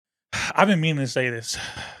I've been meaning to say this.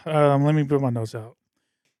 Let me put my notes out.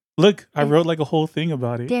 Look, I wrote like a whole thing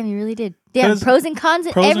about it. Damn, you really did. Damn, 'Cause pros and cons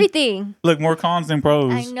and everything. Look, more cons than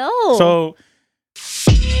pros. I know. So,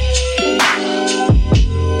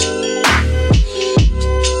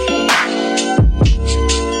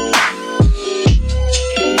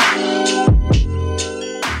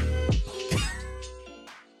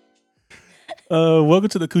 welcome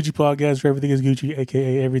to the Coochie Podcast, where everything is Gucci,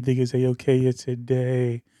 aka everything is A-OK.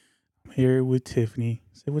 Today, I'm here with Tiffany.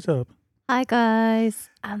 Say what's up. Hi guys,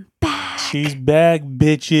 I'm back. She's back,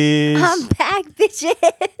 bitches. I'm back, bitches.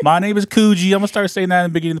 My name is Coochie. I'm gonna start saying that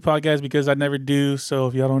in the beginning of the podcast because I never do. So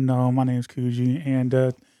if y'all don't know, my name is Coochie, and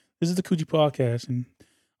this is the Coochie Podcast. And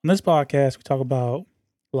on this podcast, we talk about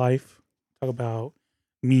life, talk about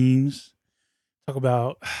memes, talk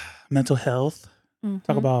about mental health,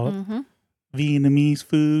 talk about Vietnamese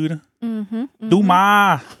food.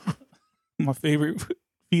 Duma, my favorite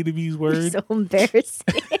Vietnamese word. So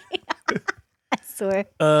embarrassing. I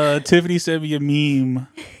swear. Tiffany sent me a meme.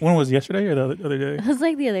 When was it, yesterday or the other day? It was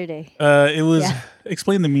like the other day. It was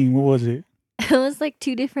explain the meme. What was it? It was like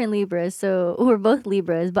two different Libras. So we're both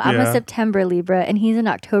Libras, but I'm a September Libra and he's an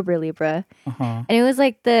October Libra. And it was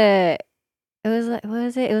like what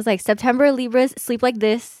was it? It was like September Libras sleep like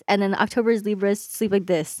this, and then the October's Libras sleep like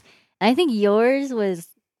this. And I think yours was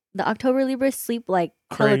the October Libras sleep like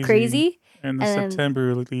hella crazy. And the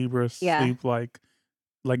September Libras sleep like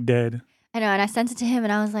dead. I know, and I sent it to him,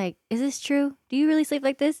 and I was like, "Is this true? Do you really sleep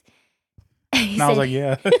like this?" And I was like,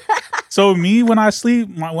 "Yeah." So me, when I sleep,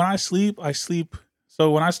 I sleep. So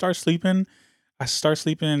when I start sleeping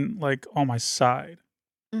like on my side.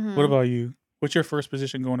 What about you? What's your first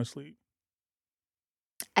position going to sleep?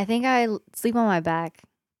 I think I sleep on my back.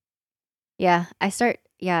 Yeah, I start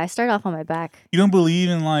off on my back. You don't believe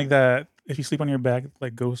in like that? If you sleep on your back,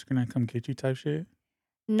 like ghosts are gonna come get you type shit?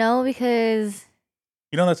 No, because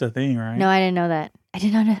you know that's a thing, right? No, I didn't know that. I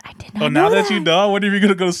did not know. Oh, now that you know, what if you're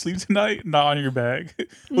gonna go to sleep tonight? Not on your back.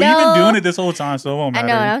 Well, you've been doing it this whole time, so it won't matter. I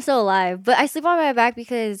know, and I'm still alive. But I sleep on my back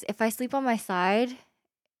because if I sleep on my side,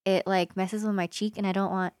 it like messes with my cheek, and I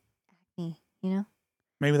don't want acne. You know?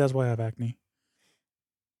 Maybe that's why I have acne.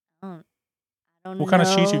 I don't know. What kind of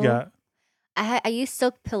sheets you got? I use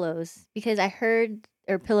silk pillows because I heard,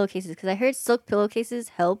 or pillowcases, because I heard silk pillowcases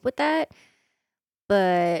help with that.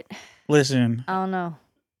 But listen, I don't know.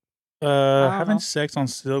 Having sex on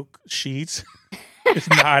silk sheets is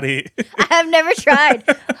not it. I have never tried.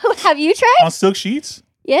 Have you tried? On silk sheets?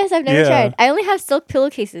 Yes, I've never tried. I only have silk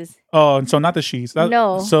pillowcases. Oh, and so not the sheets.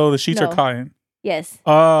 No. So the sheets are cotton. Yes.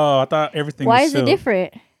 Oh, I thought everything was silk. Why is it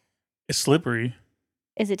different? It's slippery.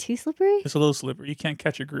 Is it too slippery? It's a little slippery. You can't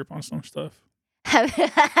catch your grip on some stuff.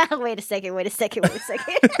 Wait a second.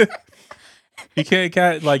 You can't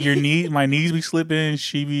catch, like, your knee. My knees be slipping.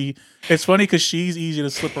 It's funny because she's easy to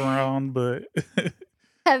slip around, but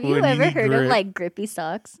have you ever heard of like grippy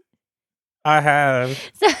socks? I have.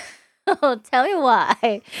 So tell me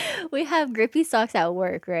why. We have grippy socks at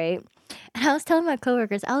work, right? And I was telling my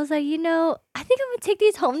coworkers, I was like, I think I'm gonna take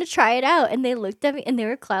these home to try it out. And they looked at me and they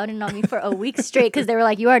were clowning on me for a week straight because they were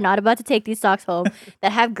like, "You are not about to take these socks home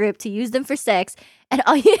that have grip to use them for sex." And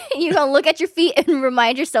all you're gonna look at your feet and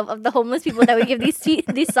remind yourself of the homeless people that we give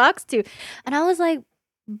these socks to. And I was like,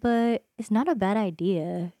 but it's not a bad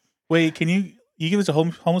idea. Wait, can you give it to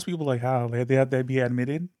homeless people? Like how? Like they have to be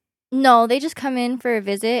admitted? No, they just come in for a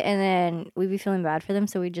visit and then we'd be feeling bad for them,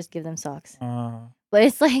 so we just give them socks. But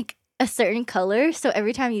it's like a certain color, so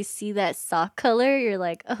every time you see that sock color, you're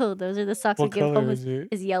like, "Oh, those are the socks we give homeless."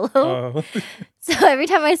 Is yellow. Oh. So every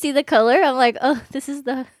time I see the color, I'm like, "Oh, this is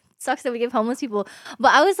the socks that we give homeless people."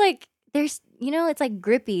 But I was like, "There's, it's like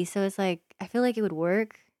grippy, so it's like I feel like it would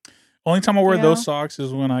work." Only time I wear those socks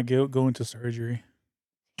is when I go into surgery,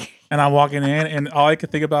 and I'm walking in, and all I can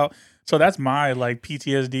think about. So that's my like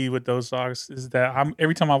PTSD with those socks is that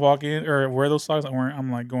every time I walk in or wear those socks,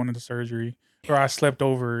 I'm like going into surgery. Or I slept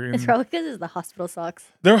over. It's probably because it's the hospital socks.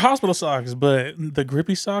 They're hospital socks, but the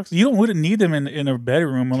grippy socks, you wouldn't need them in a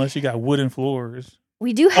bedroom unless you got wooden floors.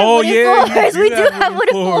 We do have wooden floors. We do have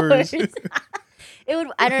wooden floors.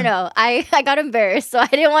 I don't know. I got embarrassed, so I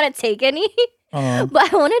didn't want to take any.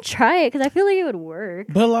 But I want to try it because I feel like it would work.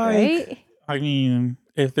 But like, right? I mean,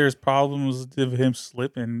 if there's problems with him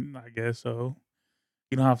slipping, I guess so.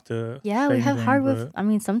 You don't have to. Yeah, we have hardwood. I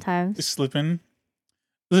mean, sometimes. It's slipping.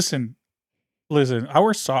 Listen, I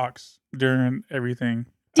wear socks during everything.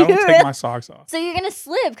 I don't take my socks off. So you're going to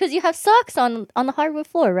slip because you have socks on the hardwood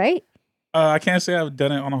floor, right? I can't say I've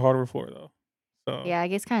done it on a hardwood floor, though. So yeah, I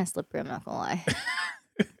guess kind of slippery, I'm not going to lie.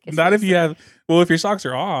 Not if you have... Well, if your socks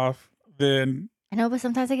are off, then... I know, but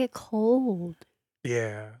sometimes I get cold.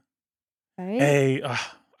 Yeah. Right? Hey, I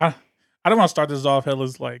I don't want to start this off hella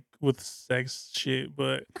like with sex shit,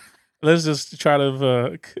 but let's just try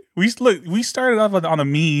to. We started off on a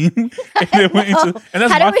meme, and it went into, No. and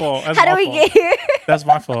that's my fault. That's How do my we fault. get here? That's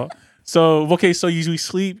my fault. So okay, so you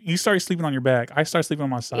sleep. You started sleeping on your back. I started sleeping on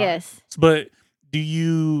my side. Yes. But do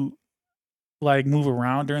you like move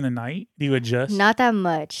around during the night? Do you adjust? Not that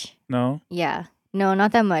much. No. Yeah. No,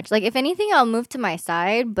 not that much. Like if anything, I'll move to my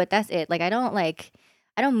side, but that's it. Like I don't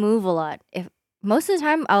move a lot. If most of the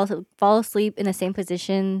time I'll fall asleep in the same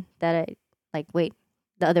position that I like wait,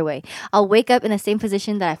 the other way. I'll wake up in the same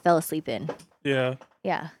position that I fell asleep in. Yeah.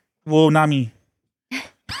 Yeah. Well, not me.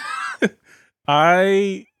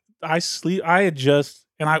 I sleep. I adjust,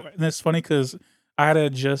 and it's funny because I had to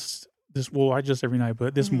adjust this. Well, I adjust every night,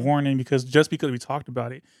 but this morning because we talked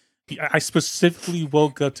about it, I specifically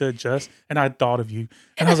woke up to adjust, and I thought of you,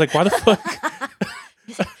 and I was like, why the fuck?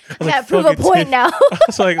 I gotta prove a point now. I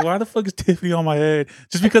was like, why the fuck is Tiffany on my head?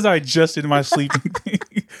 Just because I adjusted my sleeping thing,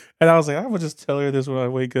 and I was like, I will just tell her this when I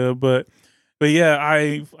wake up, but yeah,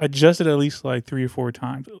 I adjusted at least like 3 or 4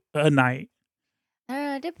 times a night.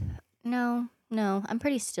 No, I'm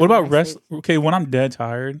pretty still. What about in my rest? sleep. Okay, when I'm dead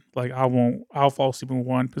tired, like I'll fall asleep in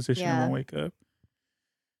one position and Yeah. won't wake up.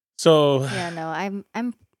 So Yeah, no,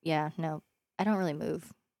 no, I don't really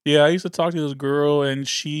move. yeah, I used to talk to this girl, and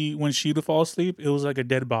when she would fall asleep, it was like a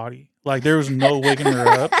dead body. Like there was no waking her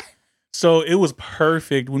up. So it was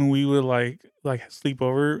perfect when we would like sleep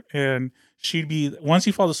over, and she'd be once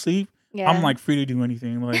you fall asleep, Yeah. I'm like free to do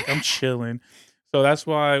anything. Like I'm chilling. So that's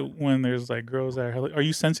why when there's like girls that are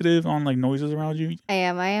you sensitive on like noises around you? I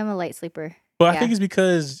am a light sleeper. But I think it's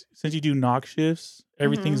because since you do knock shifts,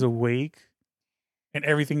 everything's awake, and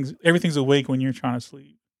everything's awake when you're trying to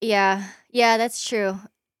sleep. Yeah, that's true.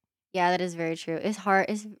 Yeah, that is very true. It's hard.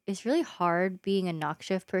 It's really hard being a knock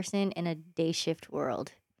shift person in a day shift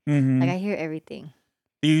world. Mm-hmm. Like I hear everything.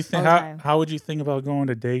 Do you think all the time. how would you think about going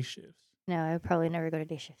to day shifts? No, I would probably never go to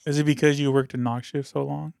day shifts. Is it because you worked a knock shift so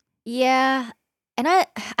long? Yeah, and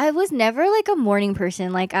I was never like a morning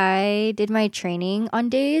person. Like I did my training on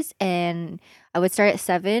days, and I would start at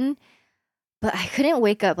 7. But I couldn't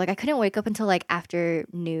wake up. Like I couldn't wake up until like after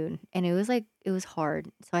noon, and it was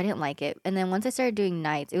hard. So I didn't like it. And then once I started doing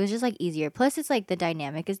nights, it was just like easier. Plus, it's like the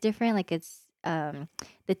dynamic is different. Like it's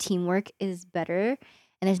the teamwork is better,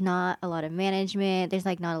 and there's not a lot of management. There's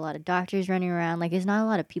like not a lot of doctors running around. Like there's not a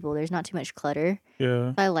lot of people. There's not too much clutter.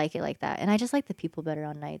 Yeah. So I like it like that, and I just like the people better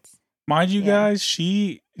on nights. Mind you, Yeah. guys,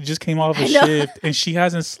 she just came off a I know. shift and she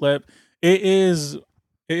hasn't slept. It is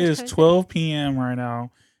 12 p.m. right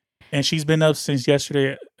now, and she's been up since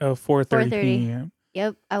yesterday at 4:30 p.m.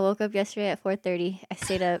 Yep, I woke up yesterday at 4:30. I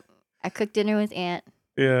stayed up. I cooked dinner with Aunt.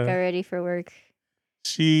 Got Yeah. ready for work.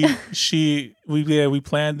 We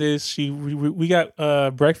planned this. We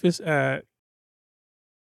got breakfast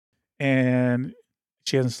and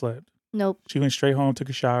she hasn't slept. Nope. She went straight home, took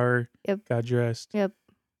a shower, Yep. got dressed. Yep.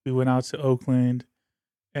 We went out to Oakland,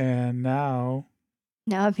 and now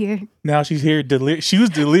Now I'm here. she's here. She was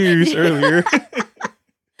delirious earlier.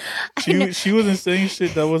 I know. She wasn't saying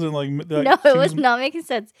shit that wasn't like No, she it was not making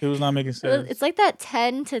sense. It was not making sense. It's like that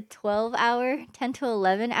 10 to 12 hour, 10 to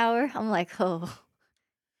 11 hour. I'm like, oh,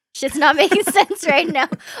 shit's not making sense right now,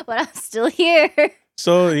 but I'm still here.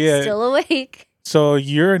 So yeah, Still awake. so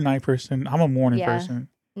you're a night person. I'm a morning Yeah. person.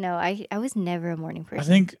 No, I was never a morning person.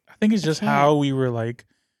 I think it's just can't. how we were like.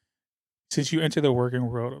 Since you enter the working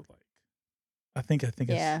world of like, I think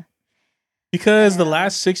Yeah. it's because the Yeah.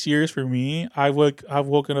 last 6 years for me, I've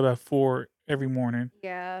woken up at 4 every morning.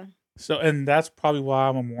 Yeah. So and that's probably why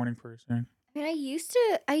I'm a morning person. I mean,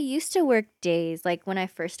 I used to work days. Like when I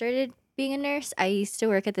first started being a nurse, I used to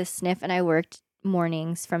work at the SNF, and I worked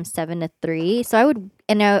mornings from 7 to 3. So I would,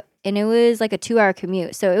 and it was like a 2-hour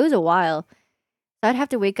commute. So it was a while. So I'd have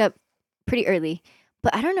to wake up pretty early.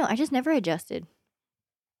 But I don't know. I just never adjusted.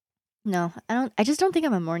 No, I don't. I just don't think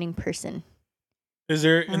I'm a morning person. Is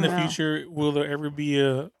there I in the don't know. future? Will there ever be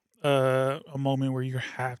a moment where you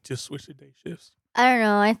have to switch to day shifts? I don't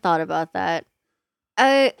know. I thought about that.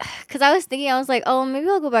 Because I was thinking, I was like, oh, maybe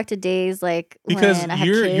I'll go back to days like Because when I have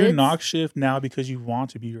you're kids. knock shift now because you want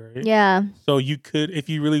to be, right? Yeah, So you could, if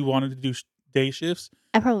you really wanted to do day shifts,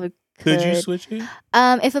 I probably could you switch it?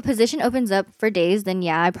 If a position opens up for days, then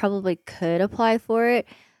yeah, I probably could apply for it.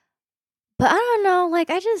 But I don't know. Like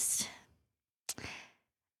I just.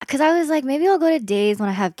 Because I was like, maybe I'll go to days when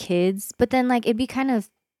I have kids. But then, like, it'd be kind of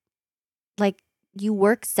like you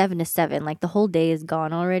work 7 to 7. Like, the whole day is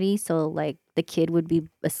gone already. So, like, the kid would be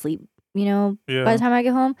asleep, by Yeah. the time I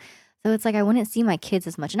get home. So it's like I wouldn't see my kids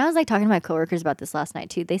as much. And I was like talking to my coworkers about this last night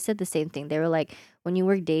too. They said the same thing. They were like, when you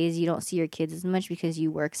work days, you don't see your kids as much because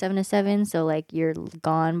you work 7 to 7. So like you're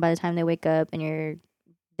gone by the time they wake up and you're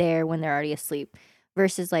there when they're already asleep.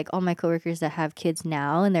 Versus like all my coworkers that have kids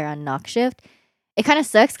now and they're on knock shift. It kind of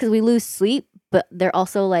sucks because we lose sleep, but they're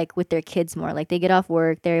also like with their kids more. Like they get off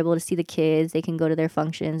work, they're able to see the kids, they can go to their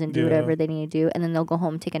functions and do whatever they need to do, and then they'll go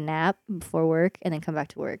home, take a nap before work, and then come back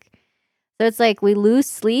to work. So it's like we lose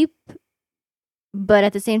sleep, but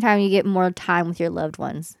at the same time, you get more time with your loved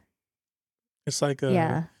ones. It's like do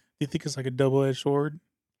you think it's like a double-edged sword?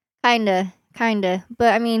 Kinda.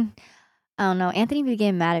 But I mean, I don't know. Anthony be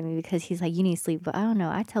getting mad at me because he's like, "You need sleep," but I don't know.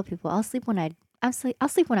 I tell people I'll sleep when I'll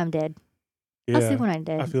sleep when I'm dead. Yeah, I'll sleep when I'm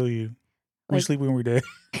dead. I feel you. We Like- sleep when we're dead.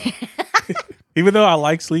 Even though I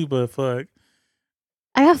like sleep, but fuck.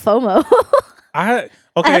 I have FOMO. I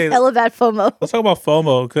I okay. have hella bad FOMO. Let's talk about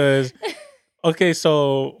FOMO because okay,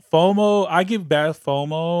 so FOMO, I get bad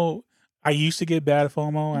FOMO. I used to get bad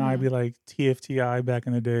FOMO, and I'd be like TFTI back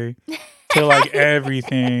in the day to like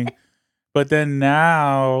everything. But then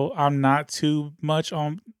now I'm not too much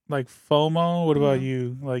on like FOMO. What about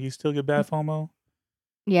you? Like you still get bad FOMO?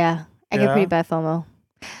 Yeah, I get pretty bad FOMO.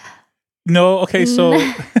 No, okay, so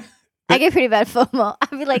I get pretty bad FOMO.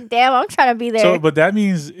 I'd be like, damn, I'm trying to be there. so but that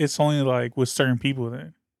means it's only like with certain people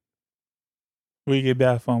then. We get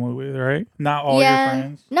bad FOMO with, right? Not all your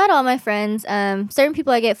friends. Not all my friends. Certain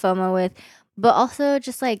people I get FOMO with, but also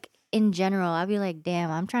just like in general, I'd be like,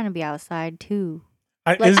 damn, I'm trying to be outside too.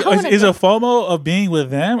 Is a FOMO of being with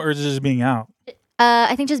them or is it just being out?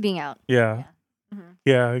 I think just being out. Yeah.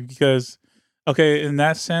 Yeah, because okay, in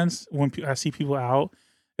that sense, when I see people out,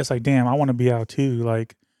 it's like, damn, I want to be out too.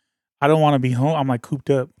 Like, I don't want to be home. I'm like cooped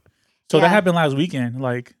up. So that happened last weekend.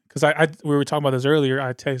 Like, because we were talking about this earlier.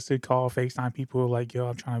 I texted, called, FaceTime people like, yo,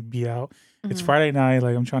 I'm trying to be out. It's Friday night.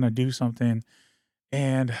 Like, I'm trying to do something.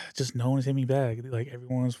 And just no one's hit me back. Like,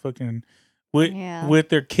 everyone's fucking with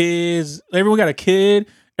their kids. Everyone got a kid.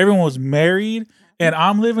 Everyone was married. And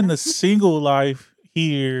I'm living the single life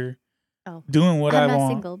here. Doing what I want. I'm not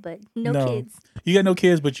single, but no kids. You got no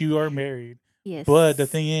kids, but you are married. Yes. But the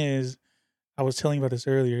thing is, I was telling you about this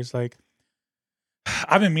earlier. It's like,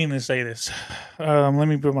 I've been meaning to say this. Let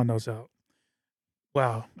me put my notes out.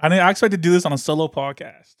 Wow. I expect to do this on a solo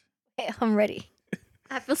podcast. Hey, I'm ready.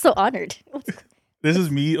 I feel so honored. This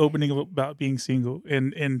is me opening up about being single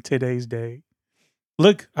in today's day.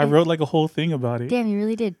 Look, I wrote like a whole thing about it. Damn, you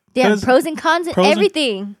really did. Damn, pros and cons and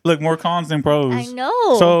everything. Look, more cons than pros. I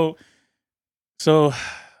know. So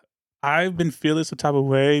I've been feeling some type of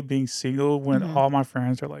way being single when all my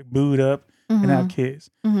friends are like booed up and have kids.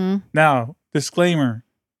 Now, disclaimer,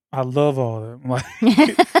 I love all of them. Like,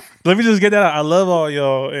 let me just get that out. I love all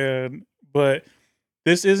y'all, but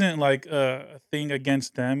this isn't like a thing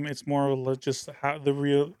against them. It's more just how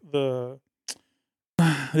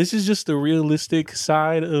this is just the realistic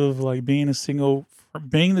side of like being the single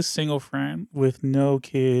friend with no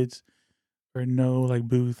kids or no like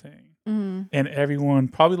boo thing. And everyone,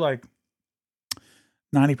 probably like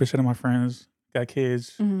 90% of my friends got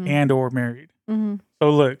kids and or married. So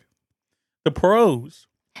look, the pros.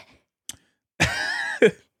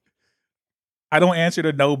 I don't answer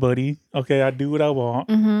to nobody. Okay, I do what I want.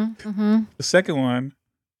 The second one,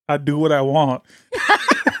 I do what I want.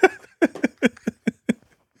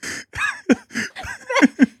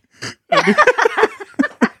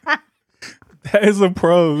 That is the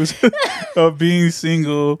pros of being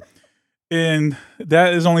single. And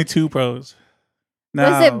that is only 2 pros.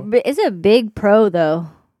 Now, is it a big pro though?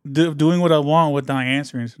 Doing what I want without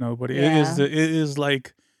answering to nobody. Yeah. It is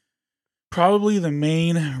like probably the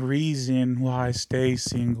main reason why I stay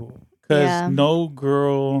single. Because no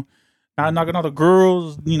girl, not knocking all the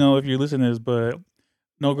girls, if you're listening to this, but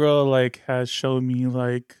no girl like has showed me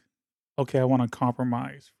like, okay, I want to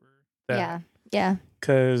compromise for that. Yeah.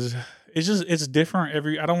 Because it's different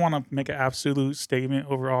I don't want to make an absolute statement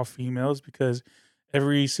over all females because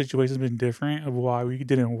every situation has been different of why we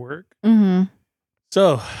didn't work.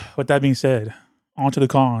 So with that being said, on to the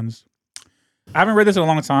cons. I haven't read this in a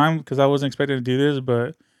long time because I wasn't expecting to do this,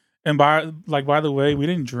 but by the way, we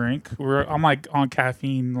didn't drink. I'm like on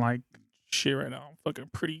caffeine like shit right now. I'm fucking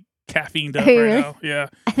pretty caffeined up right now. Yeah.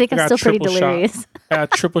 I think I'm still pretty delirious. I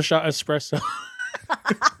got triple shot espresso.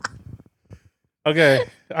 Okay,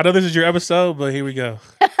 I know this is your episode, but here we go.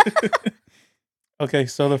 Okay,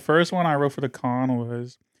 so the first one I wrote for the con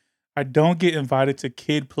was, I don't get invited to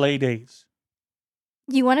kid play dates.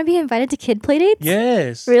 You want to be invited to kid play dates?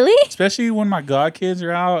 Yes. Really? Especially when my god kids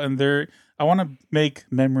are out and I want to make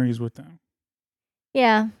memories with them.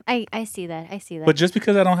 Yeah, I see that. But just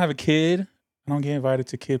because I don't have a kid I don't get invited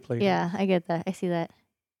to kid play Yeah, dates. I get that. I see that.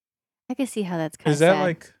 I can see how that's kind Is of that sad.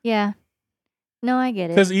 like Yeah. No, I get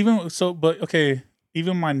it. because even so? But okay,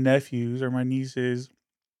 even my nephews or my nieces,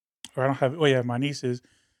 or I don't have. Oh yeah, my nieces.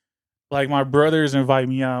 Like my brothers invite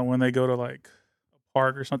me out when they go to like a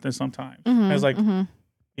park or something sometimes. And it's Mhm. like, Mhm.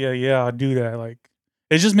 yeah, I'll do that. Like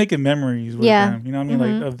it's just making memories with Yeah. them. You know what I mean? Like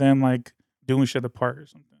Mhm. of them like doing shit at the park or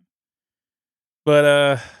something.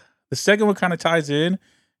 But the second one kind of ties in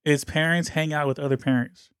is parents hang out with other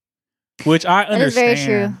parents, which I That is very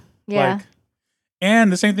true. understand. Yeah. Like,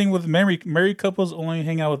 and the same thing with married couples only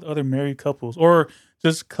hang out with other married couples or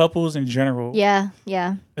just couples in general. Yeah.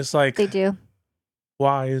 Yeah. It's like, They do.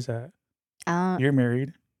 why is that? Uh, You're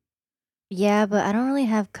married, yeah, but I don't really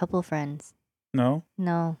have couple friends. no?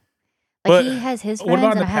 No. Like But he has his what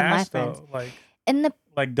about friends in and the I have my past friends. though? And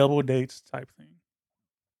Like double dates type thing.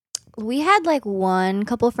 we had like one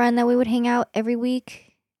couple friend that we would hang out every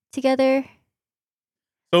week together.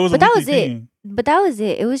 So it was a But that weekly was it. thing. But that was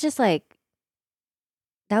it. It was just like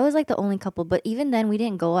that was like the only couple. But even then we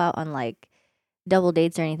didn't go out on like double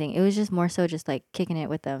dates or anything. It was just more so just like kicking it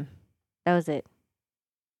with them. That was it.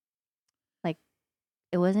 Like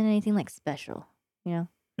it wasn't anything like special, you know?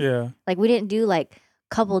 Yeah, Like we didn't do like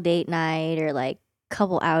couple date night or like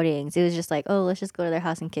couple outings. It was just like, oh, let's just go to their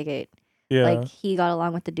house and kick it. Like yeah. he got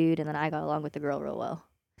along with the dude and then I got along with the girl real well.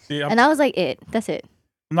 See, And that was like it. That's it.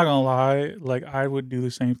 I'm not gonna lie. Like I would do the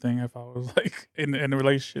same thing if I was like in a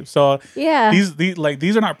relationship. So Yeah.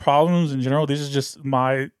 these are not problems in general. These are just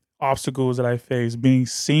my obstacles that I face being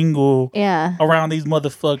single Yeah. around these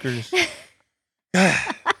motherfuckers.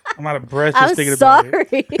 I'm out of breath I'm just thinking about it.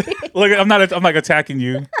 sorry. Look, I'm like attacking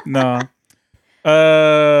you. No.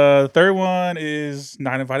 Third one is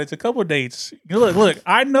not invited to couple dates. Look.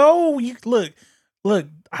 I know you. Look.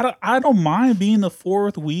 I don't mind being the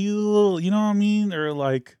fourth wheel. You know what I mean? Or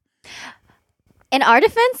like, In our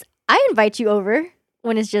defense, I invite you over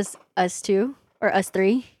when it's just us two or us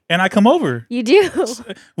three. and I come over. You do.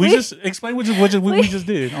 We just explain what we just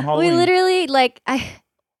did on Halloween. We literally like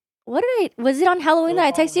was it on Halloween that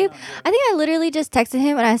I texted you? I think I literally just texted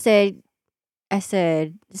him and I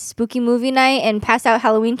said spooky movie night and pass out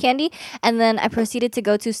Halloween candy, and then I proceeded to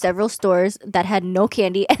go to several stores that had no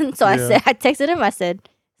candy, and so I texted him. I said,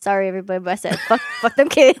 "Sorry, everybody," but I said, "Fuck them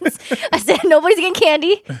kids." I said, "Nobody's getting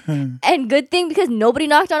candy," and good thing because nobody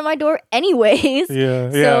knocked on my door anyways.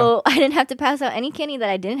 So I didn't have to pass out any candy that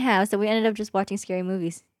I didn't have. So we ended up just watching scary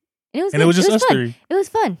movies, and it was just us fun. three. It was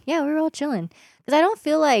fun. Yeah, we were all chilling because I don't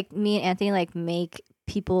feel like me and Anthony like make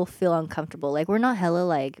people feel uncomfortable. Like we're not hella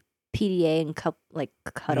like PDA and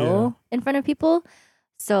cuddle in front of people.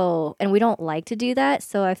 So, and we don't like to do that.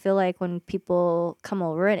 So I feel like when people come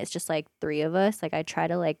over and it's just like three of us, like I try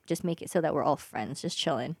to like just make it so that we're all friends, just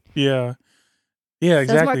chilling. Yeah, So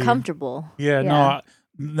exactly. it's more comfortable. Yeah, no.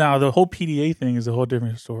 Now the whole PDA thing is a whole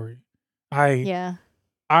different story.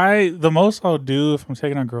 The most I'll do if I'm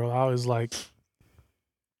taking a girl out is like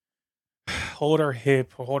hold her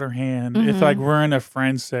hip or hold her hand. If like we're in a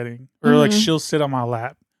friend setting, or like she'll sit on my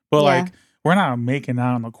lap, but like we're not making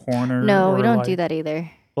out in the corner. No, we don't do that either.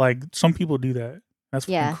 Like some people do that. That's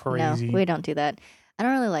fucking crazy. No, we don't do that. I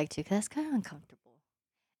don't really like to because that's kind of uncomfortable.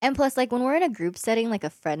 And plus, like when we're in a group setting, like a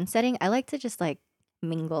friend setting, I like to just like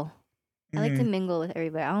mingle. I like to mingle with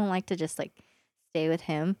everybody. I don't like to just like stay with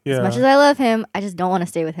him. As much as I love him, I just don't want to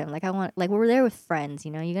stay with him. Like we're there with friends,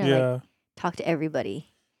 you know. You gotta like talk to everybody.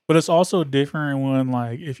 But it's also different when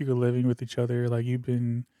like if you're living with each other, like you've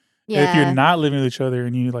been. If you're not living with each other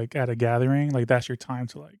and you like at a gathering, like that's your time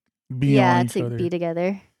to like be on each other. Be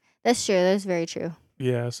together. That's true. That's very true.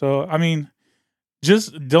 Yeah. So I mean,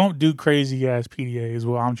 just don't do crazy ass PDA is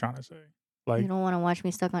what I'm trying to say. Like you don't want to watch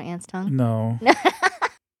me stuck on Ant's tongue. No.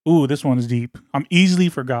 Ooh, this one is deep. I'm easily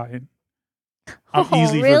forgotten.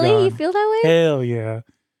 Really? Forgotten. You feel that way? Hell yeah.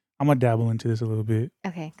 I'm gonna dabble into this a little bit.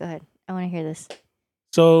 Okay, go ahead. I want to hear this.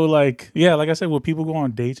 So like, yeah, like I said, when people go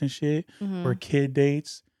on dates and shit or kid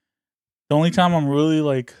dates, the only time I'm really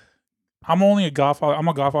like, I'm only a godfather. I'm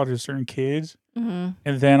a godfather to certain kids, and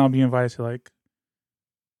then I'll be invited to like.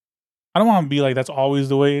 I don't want to be like that's always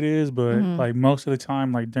the way it is, but like most of the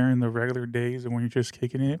time, like during the regular days and when you're just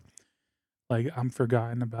kicking it, like I'm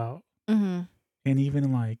forgotten about, and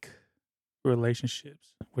even like relationships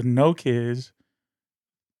with no kids,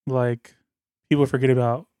 like people forget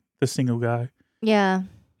about the single guy. Yeah,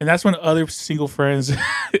 and that's when other single friends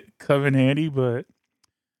come in handy, but.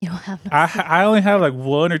 You don't have no I only have like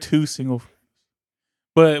one or two single friends.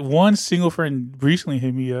 But one single friend recently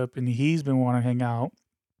hit me up and he's been wanting to hang out.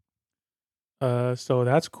 So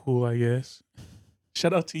that's cool, I guess.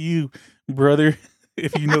 Shout out to you, brother.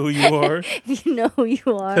 if you know who you are. If you know who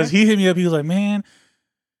you are. Because he hit me up. He was like, man,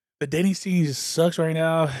 the dating scene just sucks right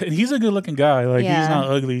now. And he's a good looking guy. Like, he's not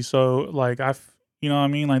ugly. So, like, you know what I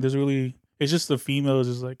mean? Like, there's really, it's just the females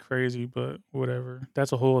is like crazy, but whatever.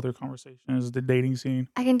 That's a whole other conversation, is the dating scene.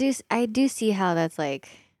 I do see how that's like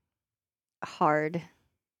hard.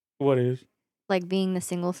 What is? Like being the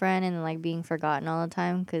single friend and like being forgotten all the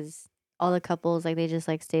time, because all the couples, like, they just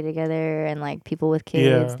like stay together, and like people with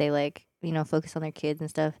kids, they like, you know, focus on their kids and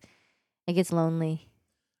stuff. It gets lonely.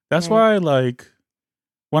 That's why, like,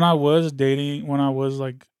 when I am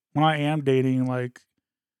dating, like,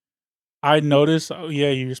 I noticed,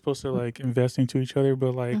 you're supposed to like invest into each other,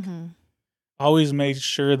 but like, I always make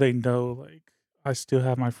sure they know, like, I still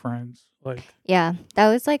have my friends. Like, yeah,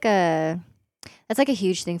 that's like a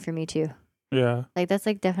huge thing for me too. Yeah. Like, that's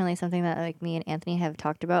like definitely something that like me and Anthony have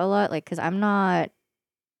talked about a lot. Like, because I'm not,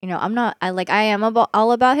 I am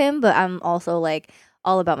all about him, but I'm also like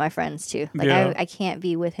all about my friends too. Like, I can't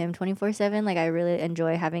be with him 24/7. Like, I really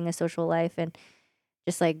enjoy having a social life and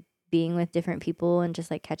just like being with different people and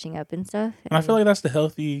just like catching up and stuff. And I feel like that's the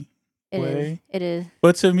healthy way. It is.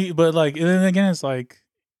 But to me, like, and then again, it's like,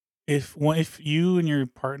 if you and your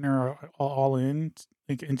partner are all in,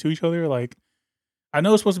 like, into each other, like, I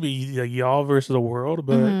know it's supposed to be like y'all versus the world,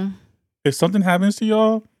 but if something happens to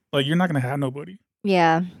y'all, like, you're not gonna have nobody.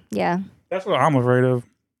 Yeah. That's what I'm afraid of.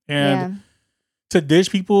 And to ditch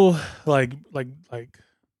people, like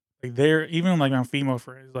they're even like my female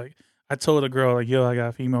friends. Like, I told a girl, like, yo, I got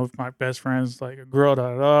a female, my best friends, like a girl,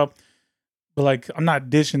 but like, I'm not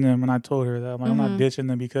ditching them. And I told her that, I'm like, I'm not ditching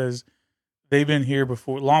them because they've been here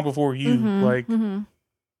before, long before you.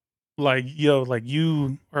 Like, yo, like,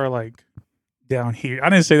 you are like down here. I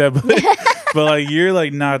didn't say that, but but like, you're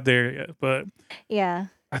like not there yet. But yeah,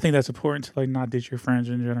 I think that's important to like not ditch your friends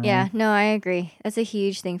in general. Yeah, no, I agree. That's a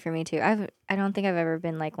huge thing for me too. I don't think I've ever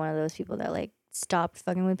been like one of those people that like stopped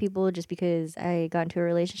fucking with people just because I got into a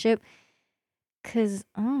relationship. Cause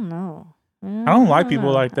I don't know. I don't like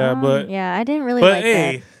people like that, but yeah, I didn't really like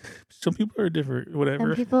that. Some people are different. Whatever.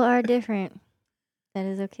 Some people are different. That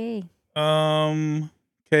is okay.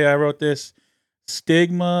 Okay, I wrote this: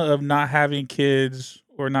 stigma of not having kids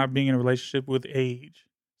or not being in a relationship with age.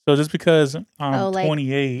 So just because I'm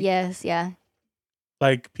 28, yes, yeah,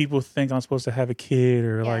 like, people think I'm supposed to have a kid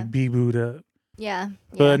or like be booed up. Yeah.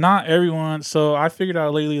 But not everyone. So I figured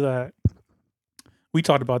out lately that we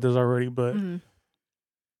talked about this already, but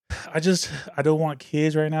I don't want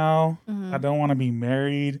kids right now. I don't want to be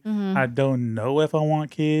married. I don't know if I want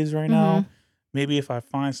kids right now. Maybe if I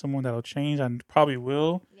find someone that'll change, I probably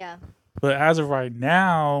will. Yeah. But as of right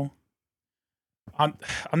now, I'm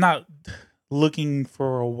not looking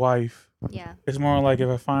for a wife. Yeah. It's more like, if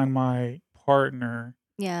I find my partner,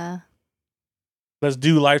 yeah, let's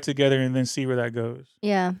do life together and then see where that goes.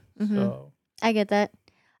 Yeah. So I get that.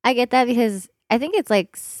 I get that because I think it's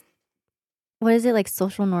like, what is it, like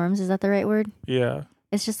social norms? Is that the right word? Yeah.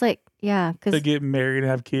 It's just like, yeah, because to get married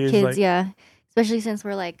and have kids. Kids, like, yeah. Especially since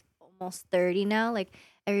we're like almost 30 now. Like,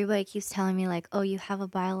 everybody keeps telling me like, oh, you have a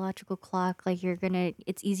biological clock. Like,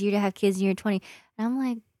 it's easier to have kids when you're 20. And I'm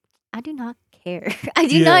like, I do not care. I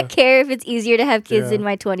do not care if it's easier to have kids in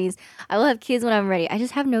my 20s. I will have kids when I'm ready. I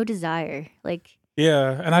just have no desire. Like,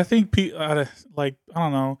 yeah. And I think like, I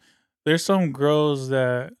don't know. There's some girls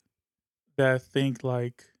that think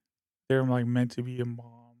like they're like meant to be a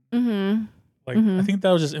mom. Like, I think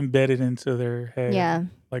that was just embedded into their head. Yeah.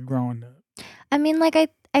 Like, growing up. I mean, like,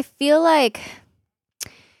 I feel like,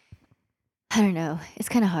 I don't know. It's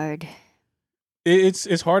kind of hard.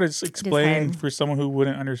 It's hard to explain for someone who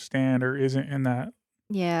wouldn't understand or isn't in that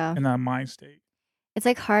mind state. It's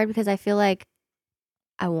like hard because I feel like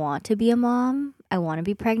I want to be a mom. I want to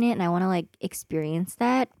be pregnant and I want to like experience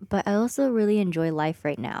that, but I also really enjoy life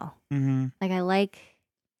right now. Like,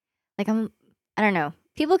 I don't know.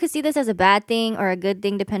 People could see this as a bad thing or a good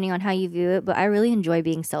thing depending on how you view it, but I really enjoy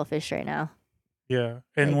being selfish right now. Yeah.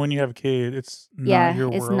 And like, when you have a kid, it's not your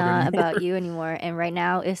world it's not anymore. about you anymore. And right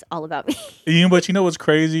now, it's all about me. But you know what's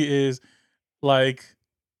crazy is, like,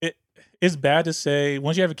 it's bad to say,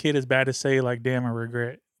 once you have a kid, it's bad to say, like, damn, I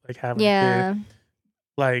regret, like, having a kid.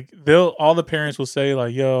 Like, all the parents will say,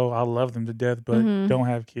 like, yo, I love them to death, but don't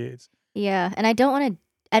have kids. Yeah. And I don't want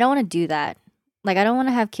to do that. Like, I don't want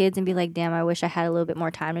to have kids and be like, damn, I wish I had a little bit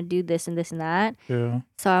more time to do this and this and that. Yeah.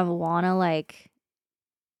 So I want to, like,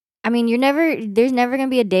 I mean, there's never going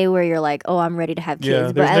to be a day where you're like, oh, I'm ready to have kids.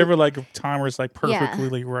 Yeah, there's never like a time where it's like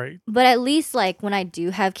perfectly right. But at least like when I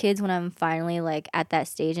do have kids, when I'm finally like at that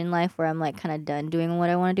stage in life where I'm like kind of done doing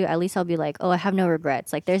what I want to do, at least I'll be like, oh, I have no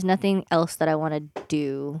regrets. Like, there's nothing else that I want to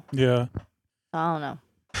do. Yeah. I don't know.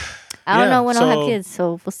 I don't know when I'll have So kids,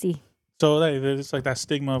 so we'll see. so there's like that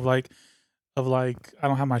stigma of like I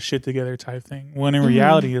don't have my shit together type thing. When in Mhm.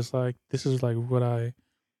 reality, it's like this is like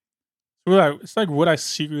it's like what I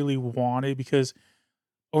secretly wanted because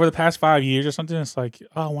over the past 5 years or something, it's like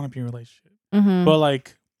oh, I want to be in a relationship, Mhm. but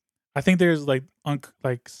like I think there's like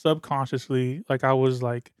like subconsciously like I was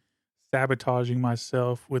like sabotaging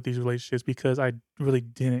myself with these relationships because I really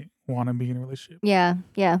didn't want to be in a relationship. Yeah.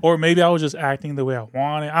 Yeah. Or maybe I was just acting the way I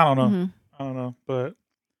wanted. I don't know. Mhm. I don't know. But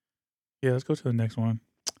yeah, let's go to the next one.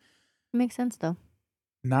 Makes sense though.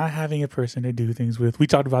 Not having a person to do things with. We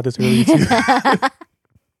talked about this earlier too.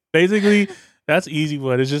 Basically, that's easy,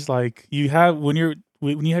 but it's just like you have when you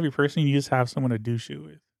have your person, you just have someone to do shit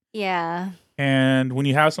with. Yeah. And when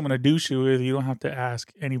you have someone to do shit with, you don't have to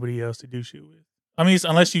ask anybody else to do shit with. I mean,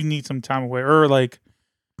 unless you need some time away or like,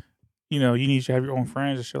 you need to have your own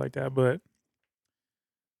friends and shit like that. But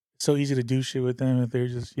it's so easy to do shit with them if they're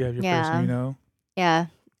just you have your Yeah. person. Yeah.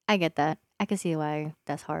 I get that. I can see why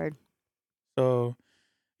that's hard. So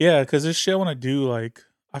yeah, because this shit I want to do like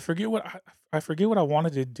I forget what I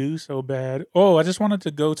wanted to do so bad. Oh, I just wanted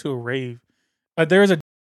to go to a rave. There was a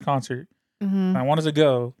concert. Mhm. I wanted to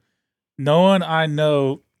go. No one I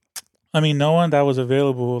know, I mean, no one that was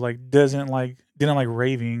available like didn't like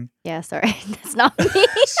raving. Yeah, sorry. That's not me.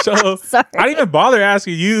 So Sorry. I didn't even bother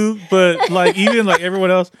asking you, but like even like everyone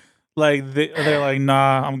else, like they're like,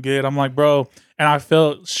 nah, I'm good. I'm like, bro, and I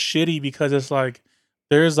felt shitty because it's like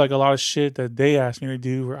there's like a lot of shit that they asked me to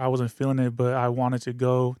do where I wasn't feeling it, but I wanted to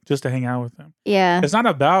go just to hang out with them. Yeah. It's not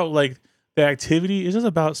about like the activity; it's just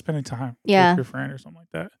about spending time with Yeah. your friend or something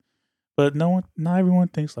like that. But not everyone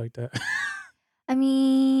thinks like that. I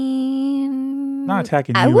mean, Not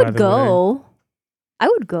attacking I you would either way, go. I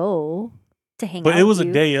would go to hang but out it with was a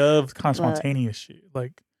you. day of kind of but- spontaneous shit.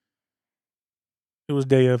 Like it was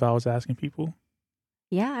day of I was asking people.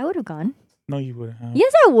 Yeah, I would have gone. No, you wouldn't have.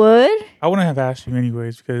 Yes, I would. I wouldn't have asked you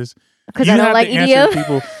anyways because Because you I don't have like to answer EDM.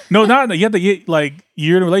 people. No, not you have to get like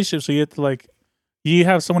you're in a relationship, so you have to like you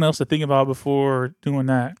have someone else to think about before doing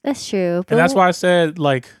that. That's true. And that's why I said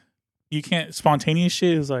like you can't spontaneous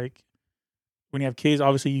shit is like when you have kids,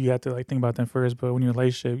 obviously you have to like think about them first. But when you're in a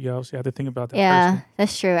relationship, you obviously have to think about that Yeah, person.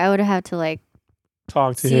 that's true. I would have had to like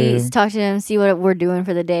Talk to him. talk to him, see what we're doing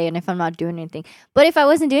for the day, and if I'm not doing anything. But if I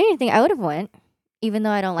wasn't doing anything, I would have went, even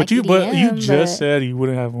though I don't like EDM. But you just said you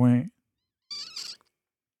wouldn't have went.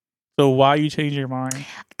 So why you change your mind?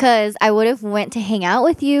 Because I would have went to hang out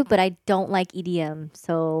with you, but I don't like EDM.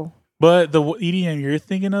 So, But the EDM you're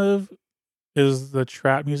thinking of is the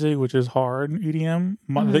trap music, which is hard EDM.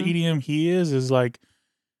 The Mhm. EDM he is like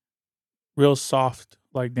real soft,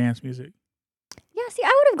 like dance music. yeah, see, I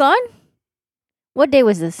would have gone. What day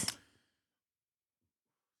was this?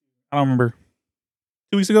 I don't remember.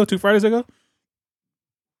 2 weeks ago, 2 Fridays ago.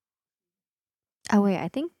 Oh, wait, I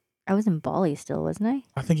think I was in Bali still, wasn't I?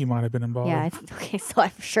 I think you might have been in Bali. Yeah, okay, so I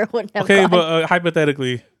for sure wouldn't have Okay, gone. but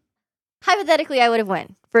hypothetically, Hypothetically, I would have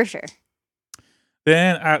went, for sure.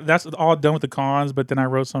 then that's all done with the cons. But then I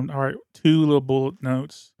wrote all right, 2 little bullet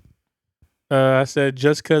notes. I said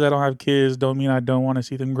just because I don't have kids don't mean I don't want to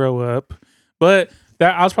see them grow up. But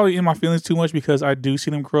that I was probably in my feelings too much because I do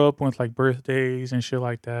see them grow up with like birthdays and shit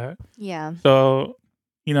like that. Yeah. So,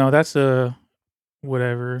 that's a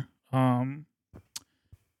whatever. And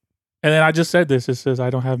then I just said this. It says I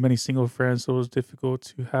don't have many single friends, so it was difficult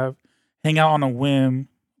to hang out on a whim,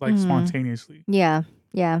 like Mhm. spontaneously. Yeah.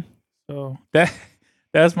 Yeah. So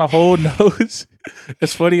that's my whole notes.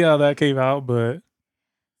 It's funny how that came out, but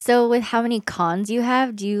So, with how many cons you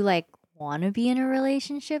have, do you like want to be in a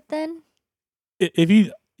relationship then? if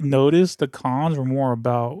you notice, the cons were more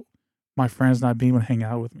about my friends not being able to hang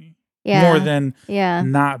out with me Yeah. more than Yeah.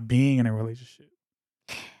 not being in a relationship.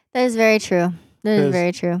 That is very true. That is 'Cause-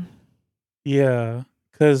 very true. Yeah,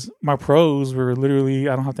 because my pros were literally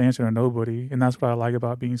I don't have to answer to nobody, and that's what I like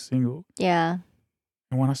about being single. Yeah.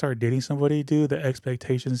 And when I start dating somebody, dude, the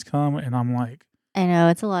expectations come, and I'm like, I know.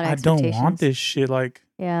 It's a lot of I don't expectations. want this shit. Like,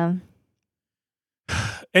 Yeah.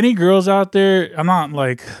 any girls out there? I'm not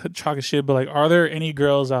like talking shit, but like, are there any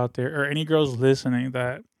girls out there or any girls listening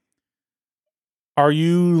that are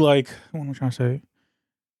you like? What am I trying to say?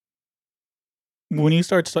 When you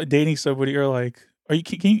start dating somebody, or like, are you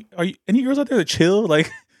any girls out there that chill? Like,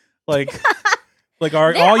 like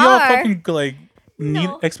are There all y'all are. fucking like need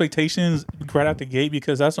No. expectations right out the gate?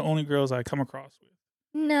 Because that's the only girls I come across with.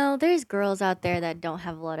 No, there's girls out there that don't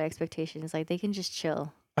have a lot of expectations. Like, they can just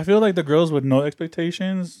chill. I feel like the girls with no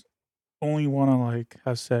expectations only want to like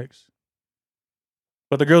have sex.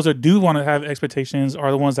 But the girls that do want to have expectations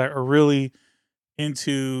are the ones that are really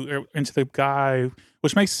into the guy,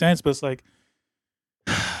 which makes sense. But it's like,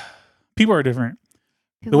 people are different.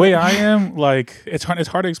 The way I am, like, it's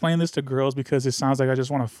hard to explain this to girls because it sounds like I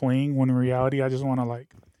just want to fling, when in reality I just want to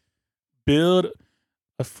like build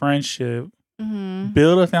a friendship,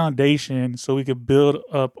 build a foundation so we could build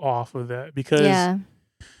up off of that. Because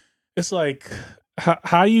it's like,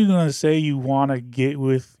 how you gonna say you want to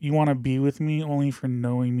be with me only for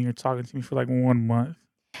knowing me or talking to me for like 1 month?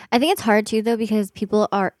 I think it's hard too though, because people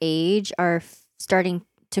our age are starting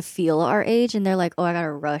to feel our age, and they're like, oh, I gotta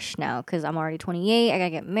rush now because I'm already 28, I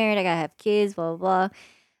gotta get married, I gotta have kids, blah blah blah.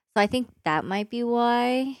 So I think that might be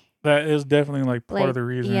why. That is definitely like part of the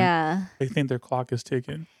reason. Yeah, they think their clock is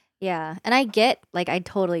ticking. Yeah, and I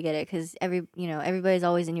totally get it, because everybody's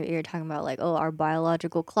always in your ear talking about like, oh, our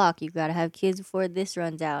biological clock, you gotta have kids before this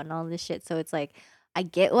runs out and all this shit. So it's like, I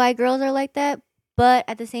get why girls are like that, but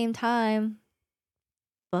at the same time,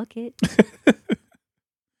 fuck it.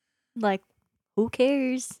 Like, who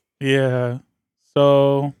cares? Yeah.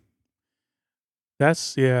 So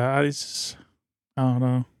that's I don't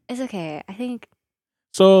know. It's okay. I think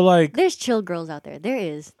So like, there's chill girls out there.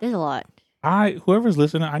 There's a lot. Whoever's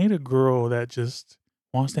listening, I need a girl that just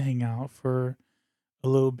wants to hang out for a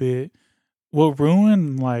little bit. What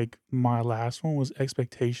ruined like my last one was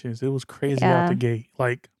expectations. It was crazy out the gate.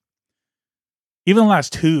 Like, even the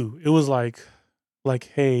last two, it was like,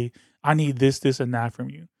 hey, I need this, and that from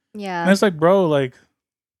you. Yeah. And it's like, bro, like,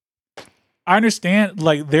 I understand,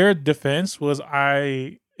 like, their defense was,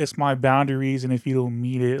 it's my boundaries, and if you don't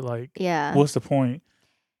meet it, like, what's the point?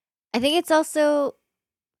 I think it's also,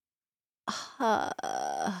 how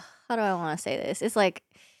do I want to say this? It's like,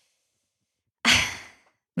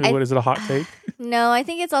 what is it, a hot take? No, I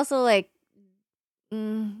think it's also like,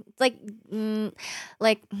 like.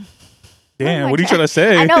 Damn, what are you trying to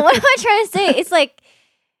say? I know, what am I trying to say? It's like,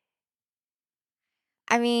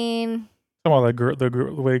 I mean, talking about like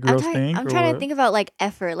the way girls think. I'm trying to think about like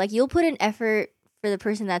effort. Like, you'll put in effort for the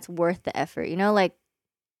person that's worth the effort. You know, like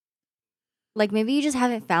maybe you just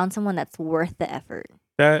haven't found someone that's worth the effort.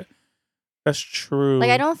 That's true. Like,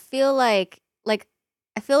 I don't feel like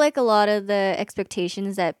I feel like a lot of the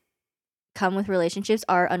expectations that come with relationships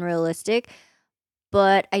are unrealistic,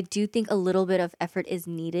 but I do think a little bit of effort is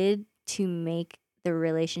needed to make the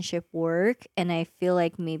relationship work, and I feel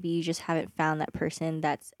like maybe you just haven't found that person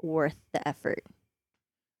that's worth the effort.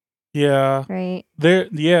 Yeah. Right?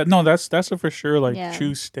 No, that's a for sure like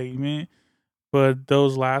true statement. But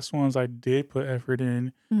those last ones I did put effort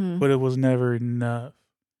in, but it was never enough.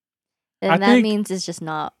 And that means it's just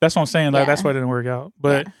not. That's what I'm saying. Like, that's why it didn't work out.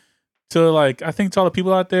 But I think to all the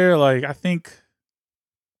people out there, like, I think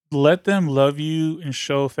let them love you and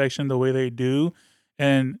show affection the way they do.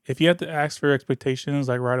 And if you have to ask for expectations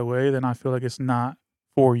like right away, then I feel like it's not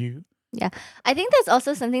for you. Yeah. I think that's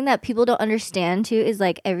also something that people don't understand too, is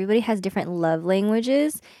like everybody has different love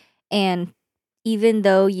languages. And even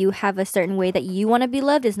though you have a certain way that you want to be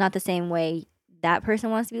loved, it's not the same way that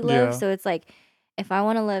person wants to be loved. So it's like, if I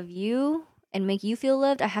want to love you and make you feel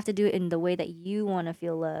loved, I have to do it in the way that you want to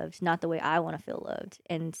feel loved, not the way I want to feel loved.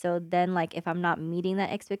 And so then, like, if I'm not meeting that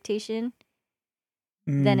expectation,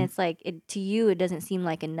 then it's like, to you, it doesn't seem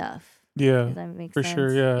like enough. Yeah. Does that make sense? For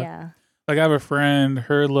sure, yeah. Yeah. Like, I have a friend,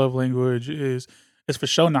 her love language is for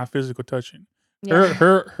sure not physical touching. Yeah.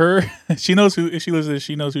 Her she knows who, if she listens,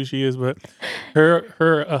 she knows who she is, but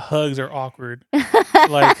her hugs are awkward.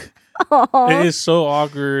 Like, it is so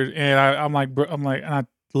awkward, and I'm like, and I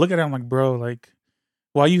look at her, I'm like, bro, like,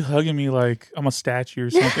 why are you hugging me like I'm a statue or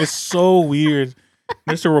something? It's so weird.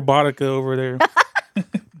 Mr. Robotica over there.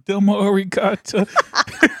 Dilma Arigato.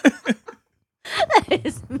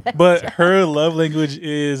 But her love language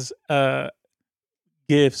is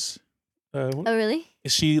gifts. Oh, really?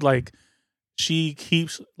 She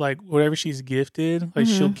keeps, like, whatever she's gifted, like,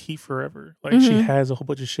 she'll keep forever. Like, she has a whole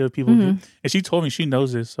bunch of shit people give. And she told me she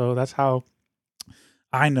knows this, so that's how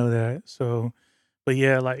I know that. So, but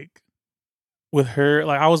yeah, like, with her,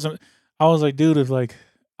 like, I was like, dude, if like,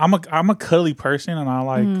 I'm a cuddly person and I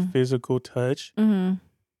like physical touch.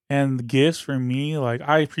 And the gifts for me, like,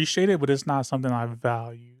 I appreciate it, but it's not something I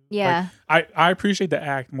value. Yeah. Like, I appreciate the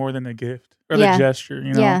act more than the gift or the gesture,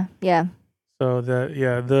 you know? Yeah. So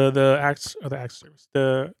the acts or the act service,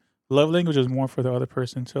 the love language is more for the other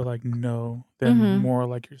person to like know than more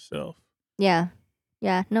like yourself. Yeah.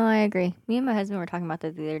 No, I agree. Me and my husband were talking about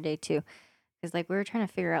that the other day too, because like we were trying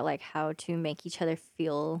to figure out like how to make each other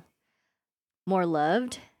feel more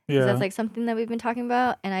loved. Yeah, that's like something that we've been talking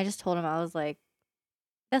about, and I just told him, I was like,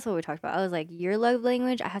 that's what we talked about. I was like, your love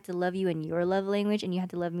language, I have to love you in your love language, and you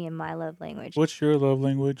have to love me in my love language. What's your love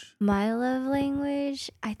language? My love language,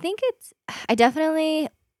 I think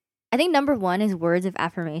number one is words of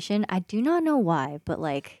affirmation. I do not know why, but